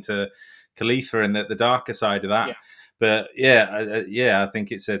well into Khalifa and the darker side of Yeah, that. But yeah, yeah, I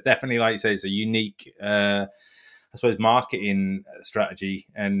think it's definitely, like you say, it's a unique I suppose, marketing strategy.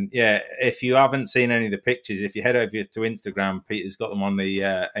 And yeah, if you haven't seen any of the pictures, if you head over to Instagram, Peter's got them on the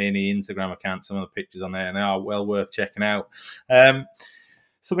A&E Instagram account, some of the pictures on there, and they are well worth checking out.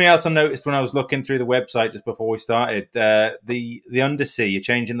 Something else I noticed when I was looking through the website just before we started, the Undersea, you're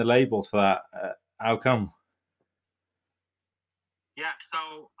changing the labels for that. How come? Yeah,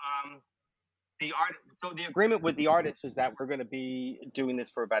 so the agreement with the artist was that we're going to be doing this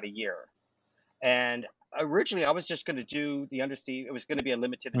for about a year. And originally, I was just going to do the Undersea. It was going to be a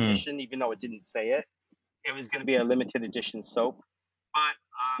limited edition, even though it didn't say it. It was going to be a limited edition soap,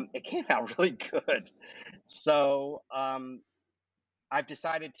 but it came out really good. So I've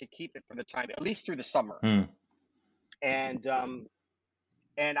decided to keep it for the time, at least through the summer. And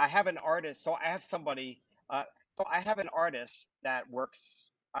I have an artist. So I have somebody. So I have an artist that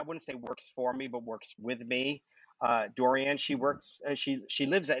works. I wouldn't say works for me, but works with me. Dorian. She works. She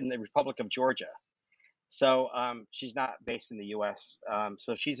lives in the Republic of Georgia. So she's not based in the U.S.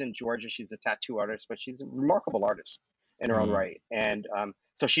 So she's in Georgia. She's a tattoo artist, but she's a remarkable artist in her own right. And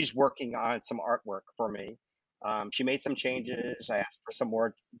so she's working on some artwork for me. She made some changes. I asked for some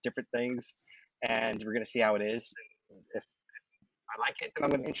more different things, and we're going to see how it is. And if I like it, then I'm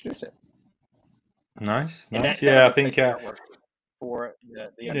going to introduce it. Nice. Yeah, I think artwork for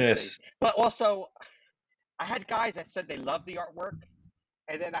the yes. But also, I had guys that said they loved the artwork,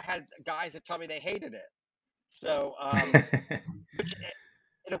 and then I had guys that tell me they hated it. So, which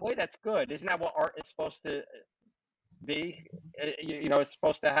in a way that's good. Isn't that what art is supposed to be? You know, it's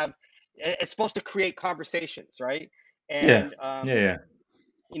supposed to create conversations, right? And yeah.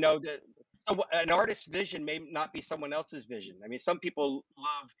 You know, so an artist's vision may not be someone else's vision. I mean, some people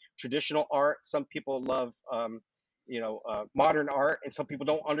love traditional art, some people love modern art, and some people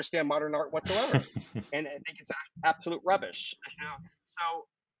don't understand modern art whatsoever, and I think it's absolute rubbish. You know, so.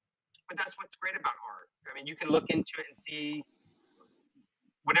 But that's what's great about art. I mean, you can look into it and see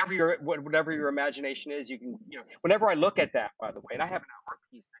whatever your imagination is. You can, whenever I look at that, by the way, and I have an art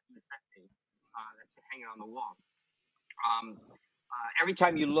piece that he sent me that's hanging on the wall. Every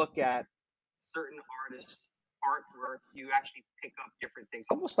time you look at certain artists' artwork, you actually pick up different things,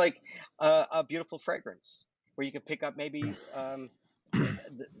 almost like a beautiful fragrance, where you can pick up maybe the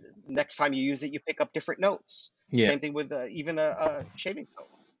next time you use it, you pick up different notes. Yeah. Same thing with even a shaving soap.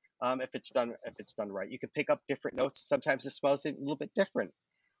 If it's done right, you can pick up different notes. Sometimes it smells a little bit different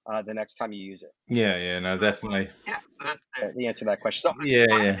the next time you use it. Yeah, no, definitely. Yeah, so that's the answer to that question. So, I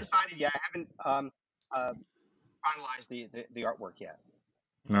haven't decided yet. I haven't finalized the artwork yet.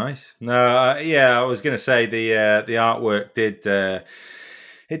 Nice. No, I was going to say the artwork did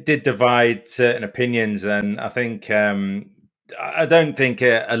it did divide certain opinions, and I think I don't think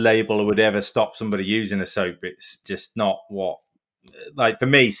a label would ever stop somebody using a soap. It's just not what. Like for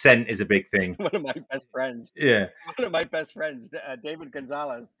me, scent is a big thing. One of my best friends. Yeah. One of my best friends, David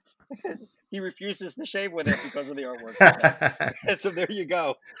Gonzalez. He refuses to shave with it because of the artwork. So there you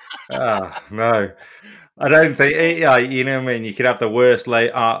go. Oh, no, I don't think. You know what I mean? You could have the worst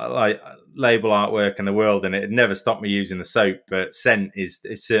label artwork in the world, and it'd never stop me using the soap. But scent is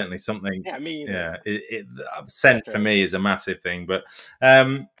certainly something. Yeah, me either. Scent for me is a massive thing. But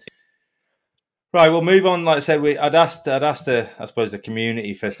right, we'll move on. Like I said, I'd asked I suppose the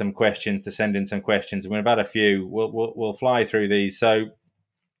community for some questions, to send in some questions, and we've had a few. We'll fly through these. So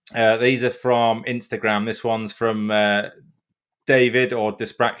these are from Instagram. This one's from David, or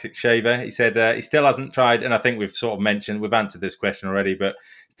Dyspraxic Shaver. He said he still hasn't tried, and I think we've answered this question already, but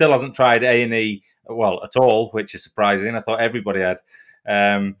still hasn't tried A&E at all, which is surprising. I thought everybody had.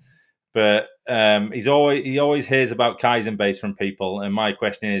 But he always hears about Kaizen base from people, and my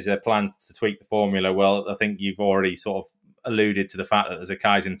question is, plans to tweak the formula? Well, I think you've already sort of alluded to the fact that there's a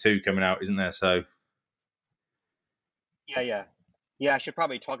Kaizen 2 coming out, isn't there? So yeah, I should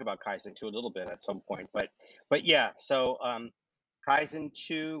probably talk about Kaizen 2 a little bit at some point, but yeah, so Kaizen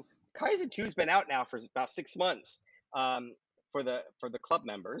 2 has been out now for about 6 months for the club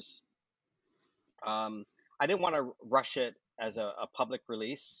members. I didn't want to rush it as a public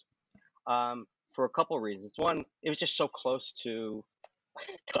release. For a couple of reasons. One, it was just so close to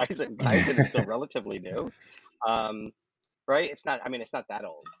Kaizen. Kaizen is still relatively new, right? It's not that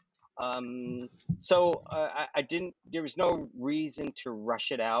old. So I didn't. There was no reason to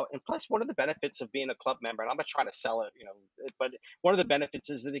rush it out. And plus, one of the benefits of being a club member, and I'm not trying to sell it, but one of the benefits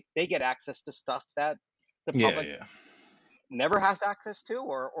is that they get access to stuff that the public never has access to,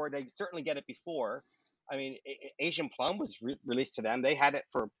 or they certainly get it before. I mean, Asian Plum was released to them. They had it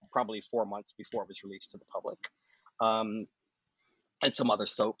for probably 4 months before it was released to the public, and some other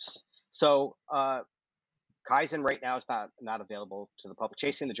soaps. So Kaizen right now is not available to the public.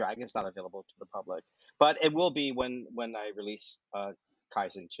 Chasing the Dragon is not available to the public, but it will be when I release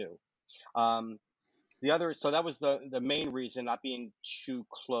Kaizen 2. Um, so that was the main reason, not being too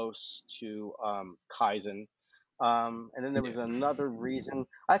close to Kaizen. And then there was Yeah. another reason.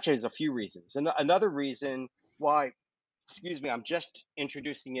 Actually, there's a few reasons. And another reason why, excuse me, I'm just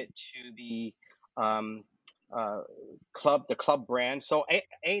introducing it to um, uh, the club brand. So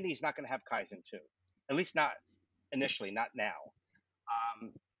A&E is not going to have Kaizen 2, at least not initially, not now,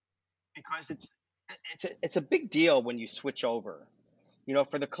 because it's a big deal when you switch over.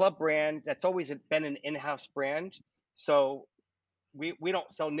 For the club brand, that's always been an in-house brand. So we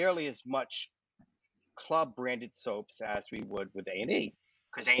don't sell nearly as much club branded soaps as we would with A&E,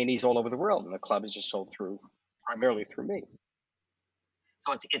 because A&E is all over the world and the club is just sold primarily through me.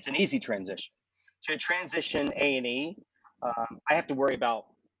 So it's an easy transition. To transition A&E, I have to worry about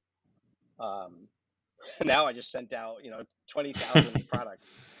um, now I just sent out 20,000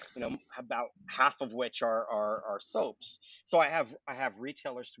 products, about half of which are soaps. So I have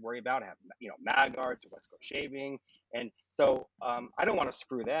retailers to worry about. I have Magarts, West Coast Shaving, and so I don't want to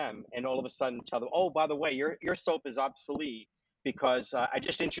screw them and all of a sudden tell them, oh, by the way, your soap is obsolete because I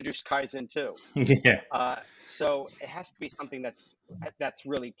just introduced Kaizen 2. Yeah. So it has to be something that's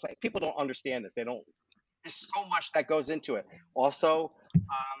really people don't understand this. They don't. There's so much that goes into it. Also,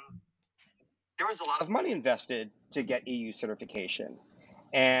 there was a lot of money invested to get EU certification,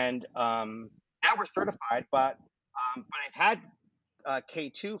 and now we're certified. But I've had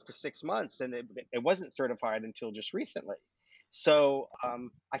K2 for 6 months, and it wasn't certified until just recently. So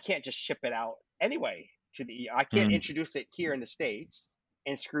I can't just ship it out anyway to the EU. I can't Mm. introduce it here in the States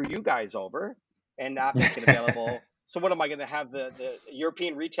and screw you guys over and not make it available. So what am I going to have the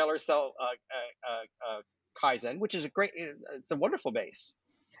European retailers sell Kaizen, which is it's a wonderful base,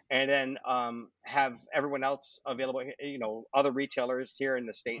 and then have everyone else available. Other retailers here in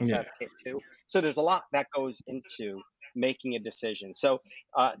the States Yeah. have Kit too. So there's a lot that goes into making a decision. So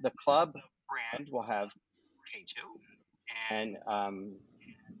the club brand will have K2, and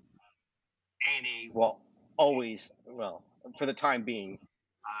A&E will always, well, for the time being,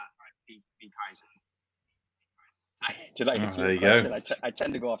 be Kaizen. Did I Oh, answer there your you go. question? I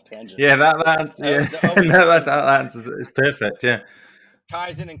tend to go off tangents. Yeah, that yeah. It's always No, Kaizen. that answer is perfect. Yeah,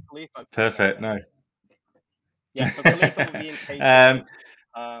 Kaizen and Khalifa go perfect. together. No. Yeah, so Khalifa will be in K2.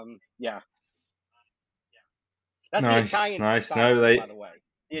 Yeah, that's the Nice, Italian nice. side No, of it, by they. the way.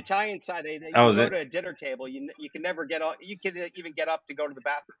 The Italian side, That you was go it. to a dinner table, you can never get up. You can even get up to go to the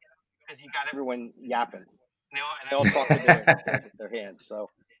bathroom because you got everyone yapping. And they all talk with their hands. So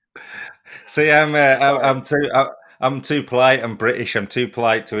See, sorry. I'm too polite. I'm British. I'm too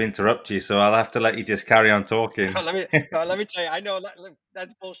polite to interrupt you. So I'll have to let you just carry on talking. Let me tell you, I know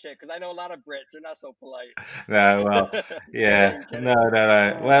that's bullshit because I know a lot of Brits. They're not so polite. No, well, Kidding, yeah, kidding.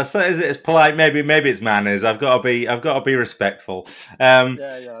 no. Well, so is it's polite? Maybe it's manners. I've got to be respectful. Yeah. I'm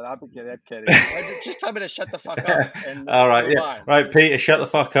kidding. Just tell me to shut the fuck up and All right, move yeah, on. right, Peter, shut the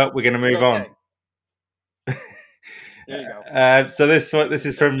fuck up. We're going to It's move on. okay. There you go. So this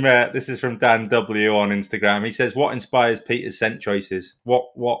is from Dan W on Instagram. He says, "What inspires Peter's scent choices?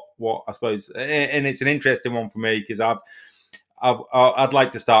 What? I suppose, and it's an interesting one for me because I'd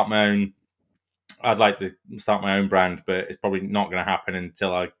like to start my own. I'd like to start my own brand, but it's probably not going to happen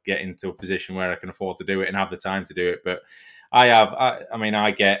until I get into a position where I can afford to do it and have the time to do it. But I mean,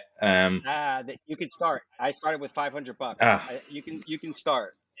 I get You can start. I started with $500. ah, You can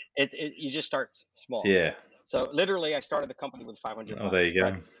start. You just start small. yeah. So literally, I started the company with 500 Oh, there bucks. you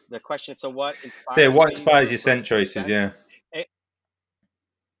But go. the question, so what So, yeah, inspires what me inspires for your scent choices? scents? Yeah, It,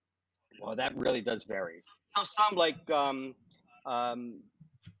 well, that really does vary. So some like um,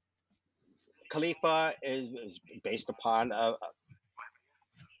 Khalifa is based upon. I'll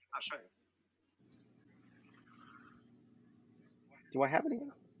show you. Do I have it here?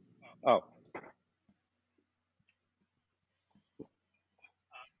 Oh,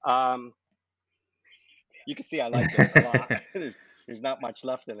 um, you can see I like it a lot. There's not much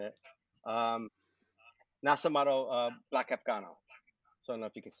left in it. Um, Nasamaro Black Afghano. So I don't know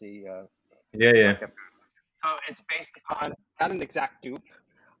if you can see yeah. Black Afghano. So it's based upon not an exact dupe,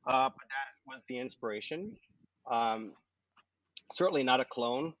 but that was the inspiration. Um, Certainly not a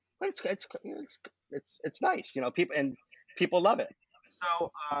clone, but it's nice. People love it.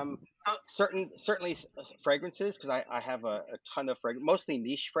 So certainly fragrances, because I have a ton of mostly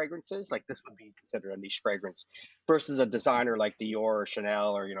niche fragrances. Like this would be considered a niche fragrance versus a designer like Dior or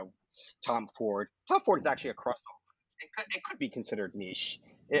Chanel or Tom Ford. Tom Ford is actually a crossover. It could be considered niche.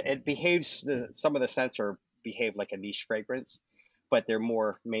 It behaves, some of the scents behave like a niche fragrance, but they're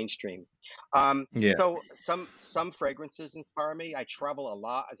more mainstream. Yeah. So some fragrances inspire me. I travel a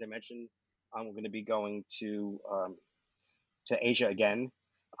lot, as I mentioned. I'm going to be going to Asia again.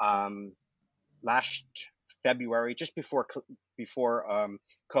 Um, Last February, just before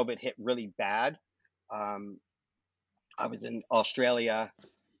COVID hit really bad. Um, I was in Australia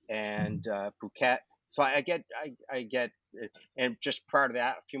and Phuket. So I get, and just prior to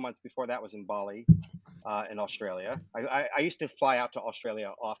that, a few months before that, was in Bali, in Australia. I used to fly out to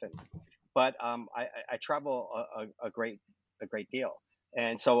Australia often, but I travel a great deal,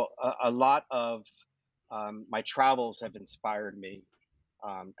 and so a lot of my travels have inspired me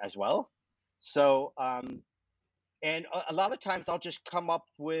as well. So and a lot of times I'll just come up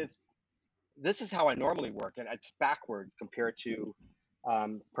with, this is how I normally work, and it's backwards compared to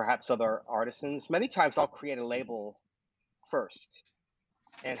perhaps other artisans. Many times I'll create a label first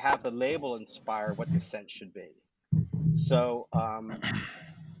and have the label inspire what the scent should be. So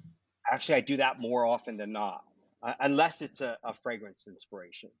actually, I do that more often than not, unless it's a fragrance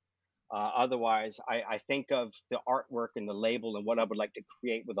inspiration. Otherwise, I think of the artwork and the label and what I would like to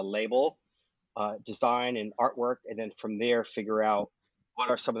create with a label, design and artwork, and then from there figure out what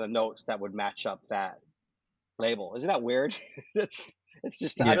are some of the notes that would match up that label. Isn't that weird? it's it's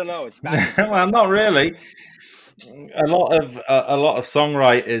just, I Yeah. don't know. It's backwards, but Well, that's how not I work. really. A lot of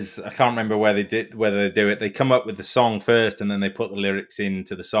songwriters, I can't remember whether they do it. They come up with the song first, and then they put the lyrics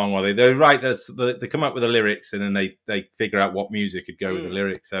into the song, or they write they come up with the lyrics, and then they figure out what music could go with the Mm,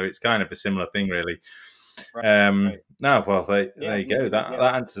 lyrics. So it's kind of a similar thing, really. right, right. No, well, there Yeah, you go. it is. That Yeah,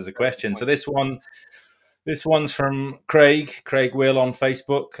 that that's answers the a very good question. So point. this one's from Craig Will on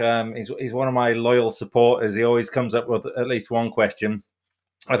Facebook. He's one of my loyal supporters. He always comes up with at least one question.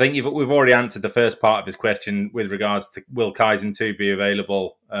 I think we've already answered the first part of his question with regards to will Kaizen 2 be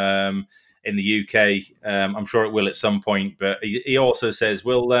available in the UK. I'm sure it will at some point, but he also says,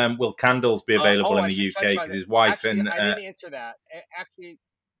 will candles be available Oh, in I the should UK? touch on Because it. his wife Actually, and I didn't answer that. Actually,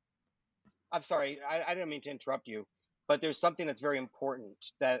 I'm sorry. I didn't mean to interrupt you, but there's something that's very important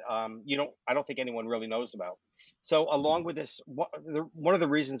that I don't think anyone really knows about. So, along with this, one of the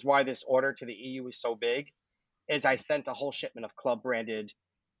reasons why this order to the EU is so big is I sent a whole shipment of club branded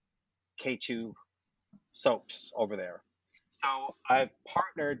K2 soaps over there. So, I've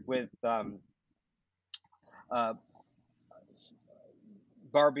partnered with uh,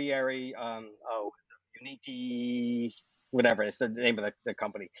 Barbieri, Uniti, whatever it's the name of the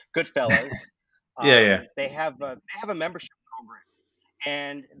company, Goodfellas. yeah, yeah, They have a membership program,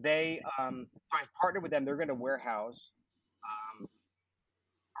 and so I've partnered with them. They're going to warehouse um,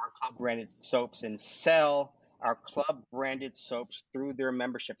 our club branded soaps and sell our club branded soaps through their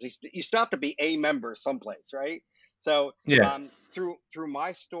memberships. You still have to be a member someplace, right? So yeah, through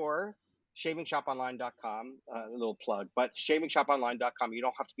my store, shavingshoponline.com, a little plug, but shavingshoponline.com, you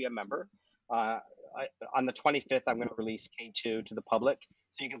don't have to be a member. Uh, on the 25th, I'm going to release K2 to the public,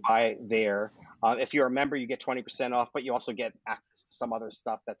 so you can buy it there. If you're a member, you get 20% off, but you also get access to some other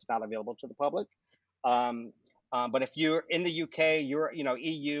stuff that's not available to the public. Um, but if you're in the UK, you're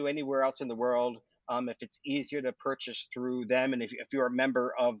EU, anywhere else in the world, if it's easier to purchase through them, and if you're a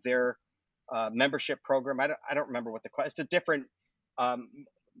member of their membership program, I don't remember what it's a different um,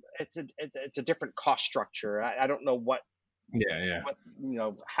 it's a different cost structure. I don't know yeah, yeah.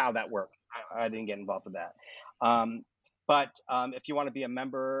 how that works. I didn't get involved with that. Um, but if you want to be a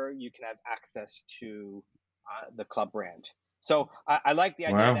member, you can have access to the club brand. So I like the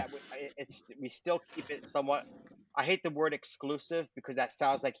idea Wow. that we still keep it somewhat. I hate the word exclusive because that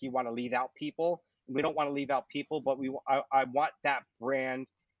sounds like you want to leave out people. We don't want to leave out people, but I want that brand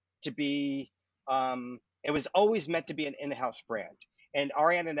to be. It was always meant to be an in-house brand, and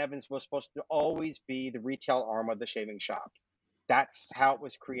Ariana and Evans was supposed to always be the retail arm of the shaving shop. That's how it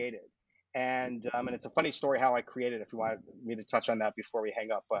was created. And it's a funny story how I created it. If you want me to touch on that before we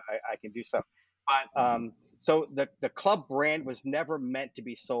hang up, but I can do so. But so the club brand was never meant to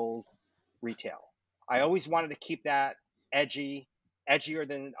be sold retail. I always wanted to keep that edgier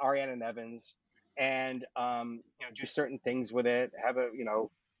than Ariana and Evans, and do certain things with it. Have a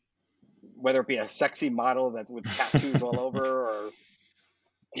whether it be a sexy model that's with tattoos all over, or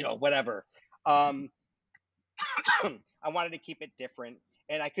whatever. Um, I wanted to keep it different,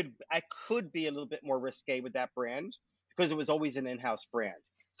 and I could be a little bit more risque with that brand because it was always an in-house brand.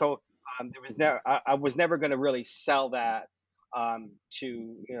 So there was never I was never going to really sell that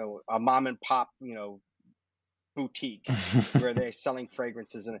to a mom and pop boutique where they're selling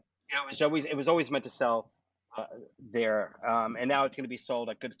fragrances, and it was always meant to sell uh, there, and now it's going to be sold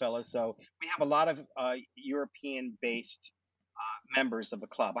at Goodfellas. So we have a lot of European based members of the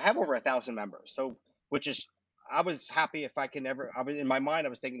club. I have over 1,000 members, so which is I was happy if I can ever. I was in my mind. I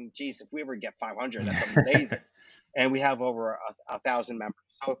was thinking, geez, if we ever get 500, that's amazing. And we have over 1,000 members.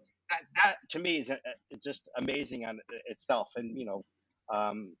 So that to me is just amazing on itself, and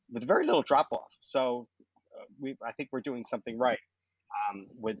with very little drop off. So I think we're doing something right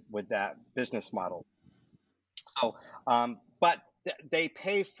with that business model. So, but they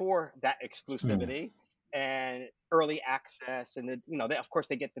pay for that Mm. exclusivity and early access, and of course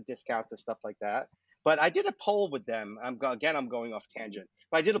they get the discounts and stuff like that. But I did a poll with them. I'm going off tangent,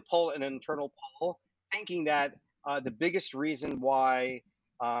 but I did a poll, an internal poll, thinking that the biggest reason why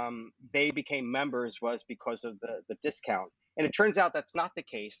they became members was because of the discount, and it turns out that's not the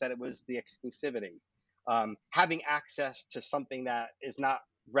case. That it was the exclusivity, having access to something that is not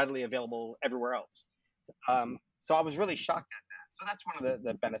readily available everywhere else. So I was really shocked at that. So that's one of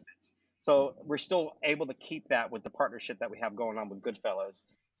the benefits. So we're still able to keep that with the partnership that we have going on with Goodfellas.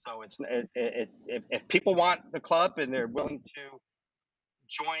 So if people want the club and they're willing to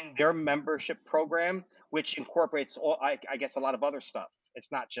join their membership program, which incorporates I guess a lot of other stuff.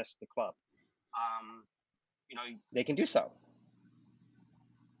 It's not just the club. Um, they can do so.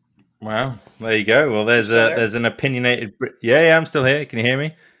 Wow, there you go. Well, You still there? there's an opinionated. Yeah, yeah, I'm still here. Can you hear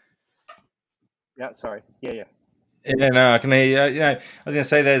me? Yeah. Sorry. Yeah. Yeah. Yeah, no, I can hear you. I was going to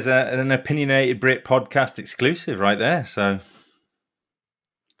say there's an opinionated Brit podcast exclusive right there. So,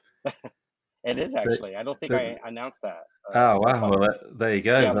 It is the, actually. I don't think the, I announced that oh to the wow, well public. there you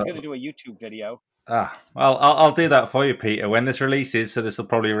go. Yeah, I was going to But, do a YouTube video. well, I'll do that for you, Peter. When this releases, so this will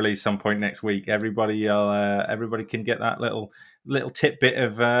probably release some point next week. Everybody can get that little tidbit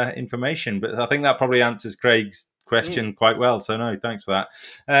of information. But I think that probably answers Craig's Mm. question quite well. So no, thanks for that.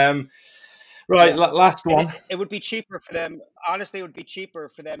 Right, Yeah, last and one. it would be cheaper for them. Honestly, it would be cheaper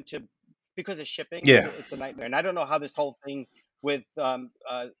for them to because of shipping. It's Yeah, it's a nightmare, and I don't know how this whole thing with the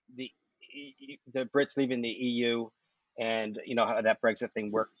Brits leaving the EU, and how that Brexit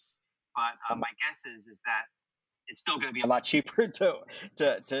thing works. But my guess is that it's still going to be a lot cheaper to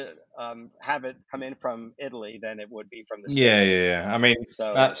have it come in from Italy than it would be from the yeah, yeah, States. yeah. I mean,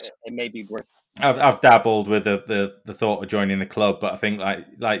 So that's it may be worth. I've dabbled with the thought of joining the club, but I think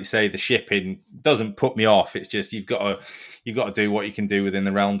like you say, the shipping doesn't put me off. It's just you've got to do what you can do within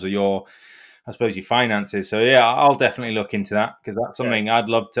the realms of your, I suppose, your finances. So yeah, I'll definitely look into that because that's Okay. something I'd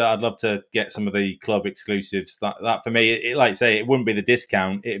love to get some of the club exclusives. That for me, like you say, it wouldn't be the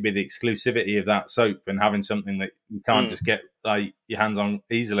discount; it'd be the exclusivity of that soap and having something that you can't Mm, just get like your hands on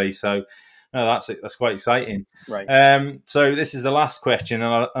easily. So no, that's quite exciting. right. So this is the last question,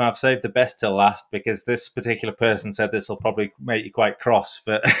 and I've saved the best till last because this particular person said this will probably make you quite cross.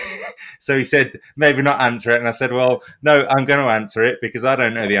 But so he said maybe not answer it, and I said, well, no, I'm going to answer it because I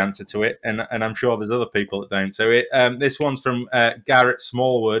don't know the answer to it, and I'm sure there's other people that don't. So this one's from Garrett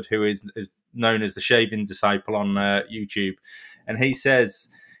Smallwood, who is known as the Shaving Disciple on YouTube, and he says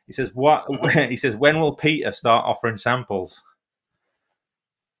what Uh-huh. he says when will Peter start offering samples?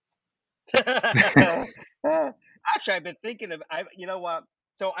 Actually, I've been thinking of you know what?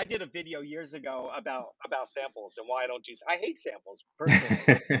 So I did a video years ago about samples and why I don't do. I hate samples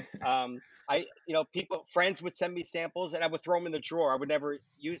personally. Um, people, friends would send me samples and I would throw them in the drawer. I would never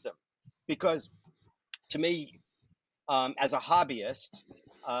use them because to me, as a hobbyist,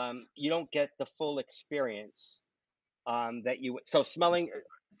 you don't get the full experience that you. So smelling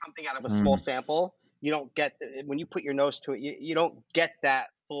something out of a small Mm. sample, you don't get when you put your nose to it. You don't get that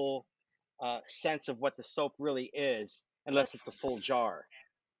full sense of what the soap really is unless it's a full jar.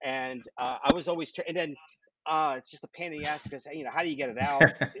 And I was always, and then it's just a pain in the ass because how do you get it out?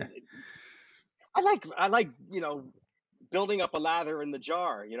 I like building up a lather in the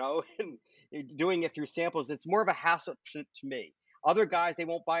jar, and doing it through samples. It's more of a hassle to me. Other guys they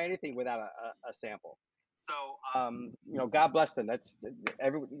won't buy anything without a sample. So God bless them.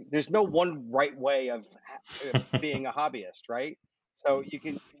 There's no one right way of being a hobbyist, right? So you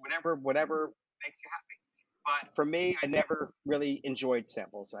can whatever makes you happy. But for me, I never really enjoyed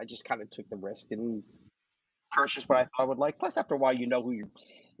samples. I just kind of took the risk and purchased what I thought I would like. Plus, after a while, you know who your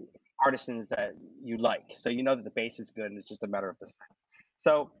artisans that you like, so you know that the base is good, and it's just a matter of the scent.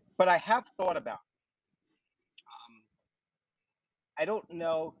 So, but I have thought about. I don't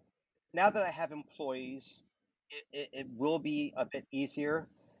know. Now that I have employees, it will be a bit easier,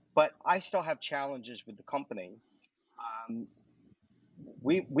 but I still have challenges with the company. Um,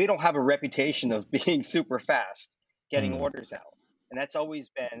 we don't have a reputation of being super fast getting Mm. orders out, and that's always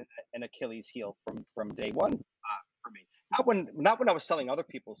been an Achilles heel from day one for me. Not when I was selling other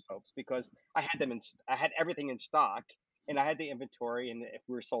people's soaps because I had everything in stock and I had the inventory, and if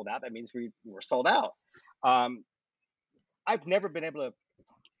we were sold out, that means we were sold out. Um, I've never been able to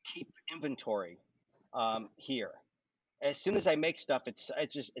keep inventory. here. As soon as I make stuff, it's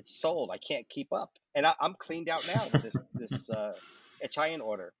sold. I can't keep up, and I'm cleaned out now with this Italian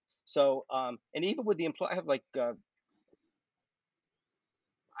order. So and even with the employee, I have like I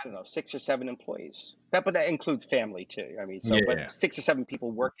don't know, 6 or 7 employees. But that includes family too. I mean, so but Yeah. 6 or 7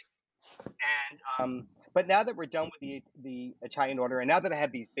 people work. And but now that we're done with the Italian order, and now that I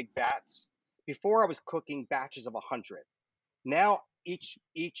have these big vats, before I was cooking batches of 100. Now each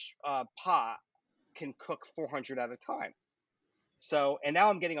pot can cook 400 at a time. So and now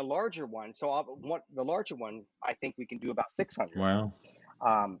I'm getting a larger one. So the larger one, I think we can do about 600 Wow.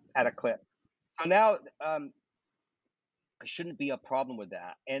 at a clip. So now shouldn't be a problem with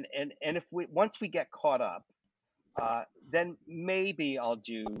that. And if we once we get caught up, then maybe I'll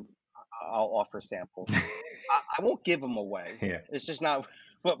offer samples. I won't give them away. Yeah. It's just not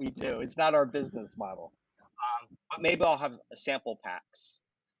what we do. It's not our business model. But maybe I'll have sample packs,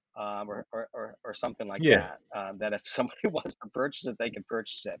 or something like Yeah. that. That if somebody wants to purchase it, they can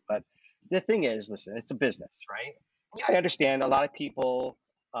purchase it. But the thing is, listen, it's a business, right? Yeah, I understand. A lot of people,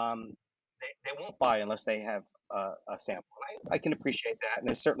 they won't buy unless they have a sample. I can appreciate that, and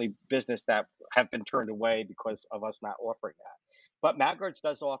there's certainly business that have been turned away because of us not offering that. But Maggart's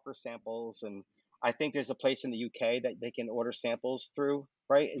does offer samples, and I think there's a place in the UK that they can order samples through,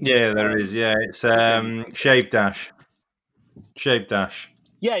 right? Yeah, there is. Yeah, it's I think they're UK Shave based. Dash. Shave Dash.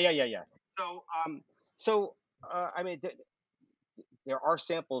 Yeah. So I mean, there are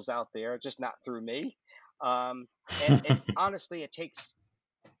samples out there, just not through me. And honestly, it takes.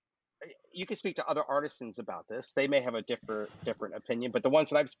 You can speak to other artisans about this. They may have a different opinion, but the ones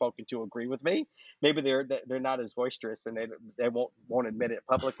that I've spoken to agree with me. Maybe they're not as boisterous, and they won't admit it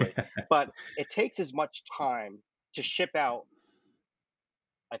publicly. But it takes as much time to ship out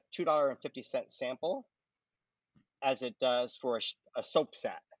a $2.50 sample as it does for a soap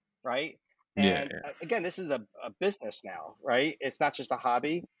set, right? Yeah, And yeah. again, this is a business now, right? It's not just a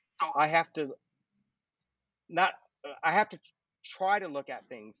hobby. So I have to not I have to try to look at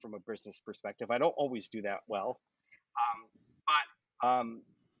things from a business perspective. I don't always do that well. But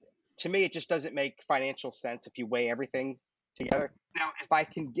to me, it just doesn't make financial sense if you weigh everything together. Now, if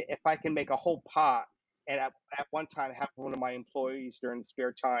I can make a whole pot, and at one time have one of my employees during the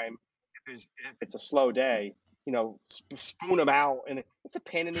spare time, if it's a slow day, spoon them out, and it's a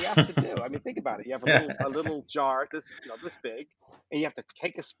pain in the ass to do. I mean, think about it. You have a little jar this big, and you have to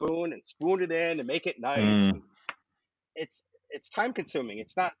take a spoon and spoon it in and make it nice. Mm. And it's time consuming.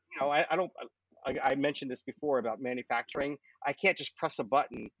 It's not, I don't. I mentioned this before about manufacturing. I can't just press a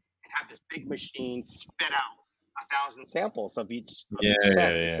button and have this big machine spit out 1,000 samples of Yeah, each yeah,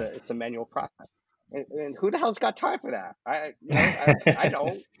 scent. yeah. It's a manual process, and who the hell's got time for that? I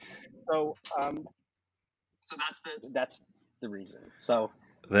don't. So so that's the reason. So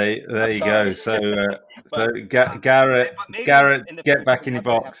There I'm you go. sorry, So but Garrett, but maybe in the get future back in your now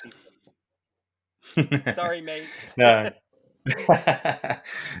that I have box. people. Sorry, mate. No.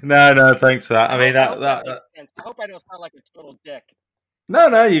 No, thanks for that. I mean I that, hope that that makes sense. I hope I don't sound like a total dick.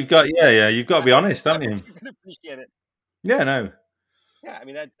 no, you've got you've got to be honest, I haven't hope you? you can appreciate it. Yeah, no. Yeah, I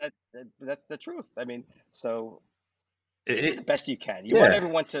mean that's the truth. I mean, so you do the It, best you can. You want yeah.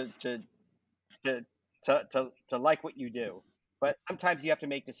 everyone to to like what you do, but sometimes you have to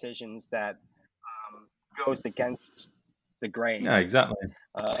make decisions that goes against the No, grain. exactly.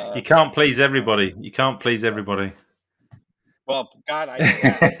 Uh, You can't please you know, everybody. You can't please so everybody. well, God, I know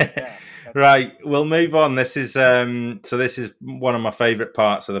that. Yeah, that's right. Right, we'll move on. This is so this is one of my favorite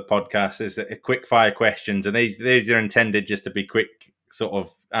parts of the podcast is the quick fire questions, and these are intended just to be quick sort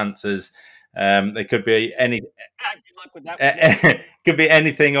of answers. They could be any Yeah, good luck with that with me. could be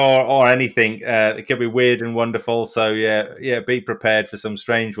anything or anything. It could be weird and wonderful. So yeah, be prepared for some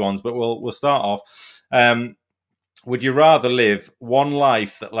strange ones. But we'll start off. Would you rather live one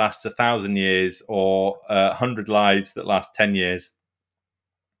life that lasts 1,000 years or 100 lives that last 10 years?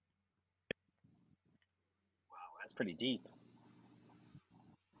 Wow, that's pretty deep.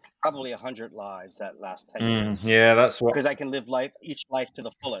 Probably 100 lives that last 10 years, Yeah, that's what because I can live each life to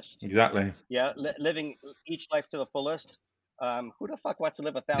the fullest. exactly. Yeah, living each life to the fullest. Who the fuck wants to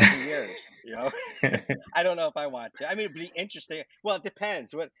live 1,000 years? I don't know if I want to. I mean, it'd be interesting. Well, it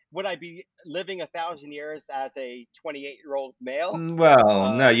depends. Would I be living 1,000 years as a 28-year-old male?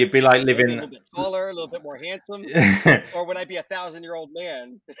 Well, no, you'd be like Maybe a living. little bit taller, a little bit more handsome, or would I be 1,000-year-old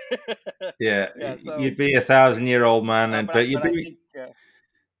man? Yeah, Yeah. So, you'd be 1,000-year-old man, and but but I think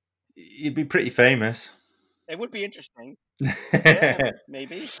you'd be pretty famous. it would be interesting. Yeah,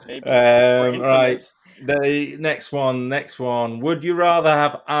 maybe, or Right. infamous. The next one. Would you rather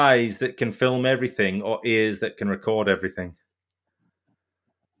have eyes that can film everything or ears that can record everything?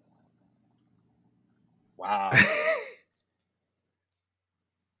 Wow.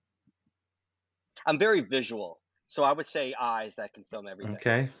 I'm very visual, so I would say eyes that can film everything.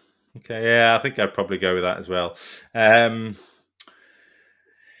 Okay. Okay. Yeah, I think I'd probably go with that as well. Um,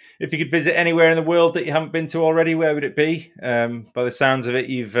 if you could visit anywhere in the world that you haven't been to already, where would it be? By the sounds of it,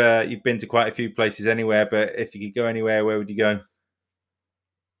 you've been to quite a few places anywhere. But if you could go anywhere, where would you go?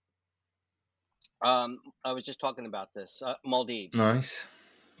 I was just talking about this. Maldives. Nice.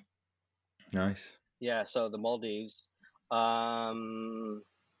 Nice. Yeah, so the Maldives. Um,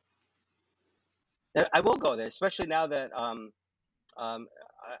 I will go there, especially now that I'll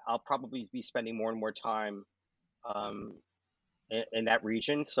probably be spending more and more time um, in that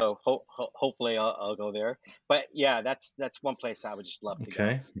region. So hopefully I'll go there. But yeah, that's one place I would just love to go.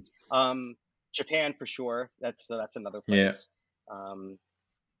 Okay. Um, Japan for sure. That's another Yeah. place. Um,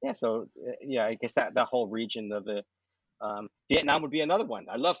 yeah, so yeah, I guess that whole region of the Vietnam would be another one.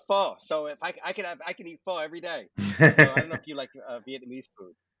 I love pho, so if I can eat pho every day. So I don't know if you like Vietnamese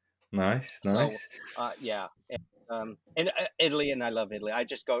food. Nice. So Nice. yeah, and Italy, and I love Italy. I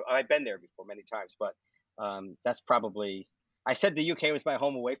just go. I've been there before many times, but that's probably. I said the UK was my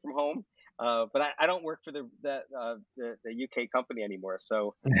home away from home, but I don't work for the UK company anymore.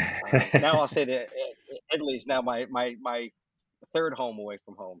 So now I'll say that Italy is now my third home away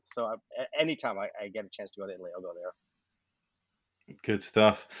from home. So anytime I get a chance to go to Italy, I'll go there. Good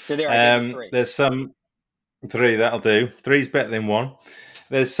stuff. So there, I gave you three. There's some three that'll do. Three's better than one.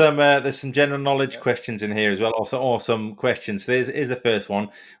 There's some general knowledge Yep. questions in here as well, also or some questions. So here's the first one.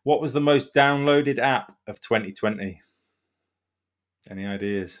 What was the most downloaded app of 2020? Any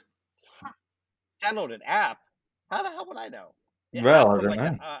ideas? Download an app. How the hell would I know? Yeah, Well, I from don't like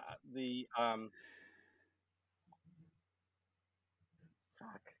know. the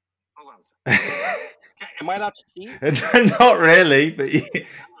fuck. Hold on a second. Am I allowed to cheat? Not really, but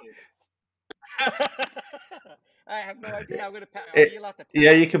I have no idea. I'm gonna. Are it, you allowed to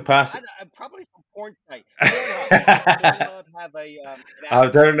yeah, you pass? can pass. I'm probably some porn site. Pornhub. Does Pornhub have an app? I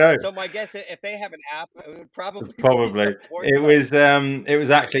don't know. So my guess, if they have an app, it would probably be some Probably porn site. it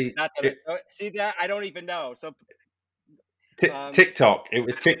was actually Not that see that I don't even know. So TikTok. It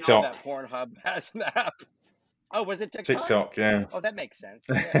was I don't know TikTok. that Pornhub has an app. Oh, was it TikTok? TikTok, yeah. Oh, that makes sense.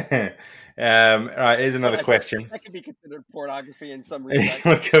 Yeah. Right, here's Well, another that does question. that could be considered pornography in some respects.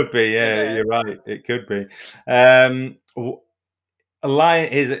 It could be, Yeah, go yeah, ahead. you're right. It could be. Um, a lion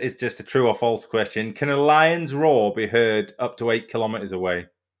is just a true or false question. Can a lion's roar be heard up to 8 kilometers away?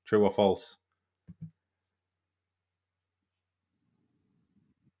 True or false?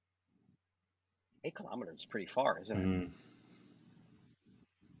 8 kilometers is pretty far, isn't it? Mm.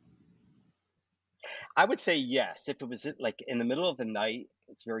 I would say yes. If it was like in the middle of the night,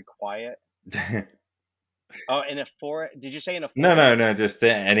 it's very quiet. Oh, in a forest? Did you say in a No, no, forest? no. Just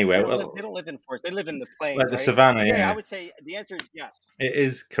anywhere. They Well, don't live in forests. They live in the like plains, the right? savannah. Yeah, I Yeah, would say the answer is yes. it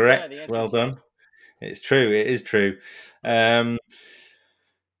is Yeah, the correct. answer Well is yes. done. It's true. It is true.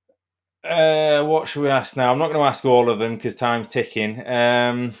 What should we ask now? I'm not going to ask all of them because time's ticking.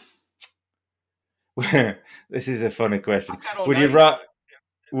 This is a funny question. I've got all Would you night.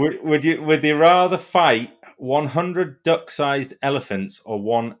 would you rather fight 100 duck-sized elephants or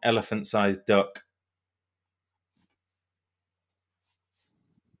one elephant-sized duck?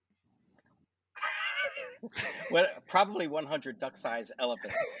 Well, probably 100 duck-sized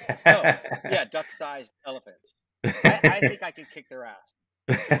elephants. No, yeah, duck-sized elephants. I think I can kick their ass.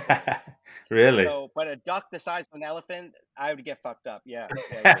 Truthfully. Really? So, but a duck the size of an elephant, I would get fucked up. Yeah,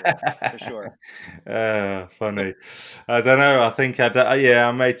 yeah, for sure. Funny. I don't know. I think yeah, Ooh,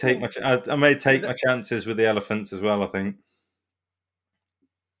 I may take the- my chances with the elephants as well. I think.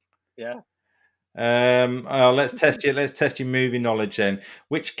 yeah. Let's test you. Let's test your movie knowledge then.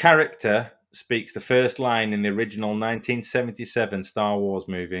 Which character speaks the first line in the original 1977 Star Wars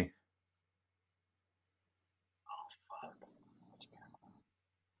movie?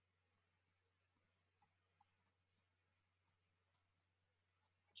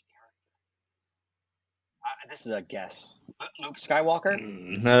 Fuck. This is a guess. Luke Skywalker.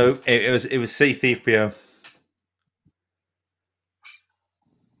 No, it was C-3PO.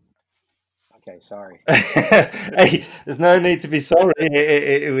 Okay, sorry. Hey, there's no need to be sorry.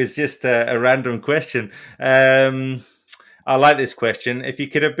 It was just a random question. I like this question. If you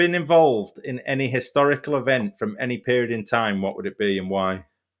could have been involved in any historical event from any period in time, what would it be and why?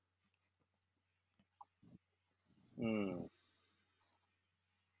 Hmm.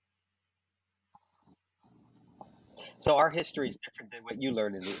 So our history is different than what you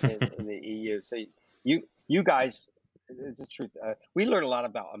learn in the EU. So you guys, it's the truth. We learn a lot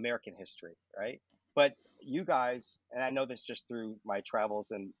about American history, right? But you guys, and I know this just through my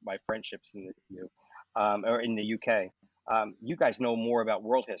travels and my friendships in the EU. or in the UK. You guys know more about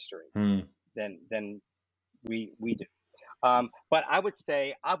world history Hmm. than we do. But I would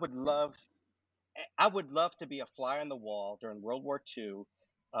say I would love to be a fly on the wall during World War II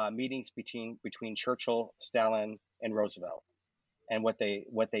meetings between Churchill, Stalin, and Roosevelt, and what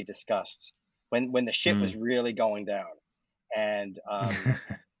they discussed when the shit Hmm. was really going down, and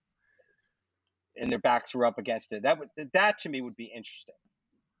and their backs were up against it. That to me would be interesting.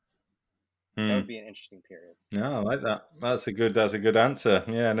 That Hmm. would be an interesting period. No, I like that. That's a good answer.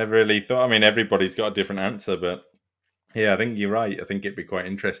 Yeah, I never really thought. I mean, everybody's got a different answer, but yeah, I think you're right. I think it'd be quite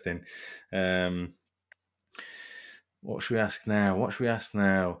interesting. Um, what should we ask now? What should we ask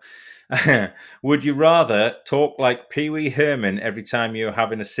now? Would you rather talk like Pee Wee Herman every time you're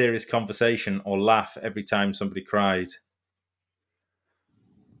having a serious conversation, or laugh every time somebody cried?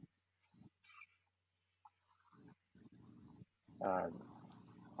 Um,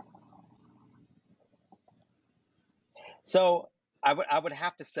 so I would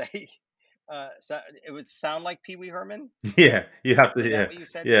have to say, so it would sound like Pee Wee Herman. Yeah, you have to. Is that Yeah, what you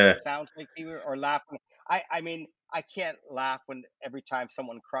said? yeah. Sound like Pee Wee or laugh? I mean, I can't laugh when every time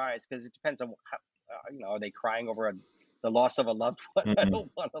someone cries because it depends on how, are they crying over the loss of a loved one? I Mm.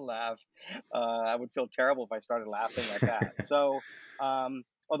 don't want to laugh. I would feel terrible if I started laughing at that. So,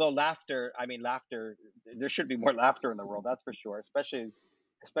 although laughter, I mean, laughter, there should be more laughter in the world. That's for sure.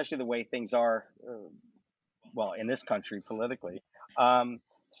 Especially the way things are. Well, in this country politically. Um,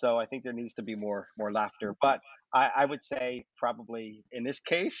 so I think there needs to be more laughter. But I would say probably in this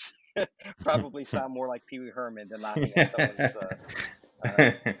case, probably sound more like Pee Wee Herman than laughing at someone's uh,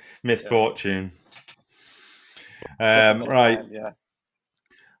 yeah, Misfortune. difficult Right. time. Yeah.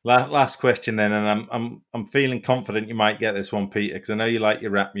 Last question then, and I'm feeling confident you might get this one, Peter, because I know you like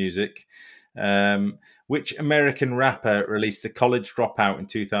your rap music. Which American rapper released "The College Dropout" in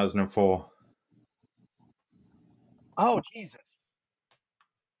 2004? Oh Jesus,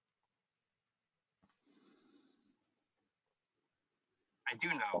 I do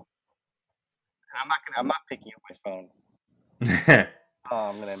know. I'm not picking up my phone. I Oh,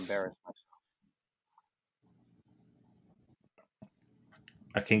 I'm gonna embarrass myself.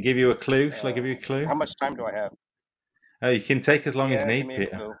 can give you a clue. Shall I give you a clue? How much time do I have? You can take as long as you Yeah, give need, me a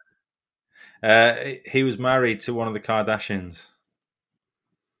Peter. clue. He was married to one of the Kardashians.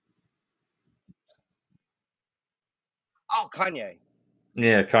 Oh, Kanye.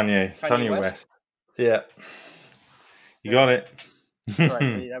 Yeah, Kanye. Kanye Kanye West. West. Yeah, you Yeah. got it. All right.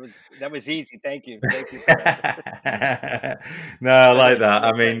 See, that was easy. Thank you. Thank you for that. No, I That like makes that. that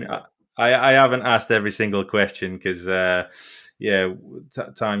I makes life mean, good. I haven't asked every single question because, yeah,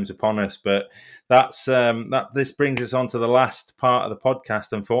 time's upon us. But that this brings us on to the last part of the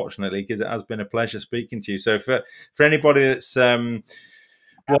podcast, unfortunately, because it has been a pleasure speaking to you. So for anybody that's watch,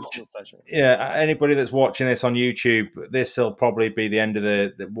 Absolute pleasure. yeah, anybody that's watching this on YouTube, this will probably be the end of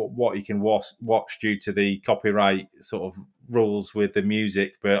what you can watch due to the copyright sort of rules with the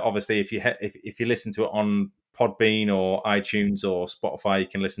music. But obviously, if you listen to it on Podbean or iTunes or Spotify, you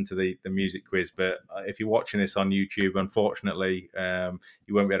can listen to the music quiz. But if you're watching this on YouTube, unfortunately,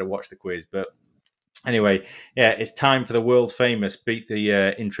 you won't be able to watch the quiz. But anyway, yeah, it's time for the world famous Beat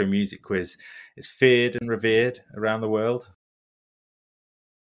the Intro Music Quiz. It's feared and revered around the world.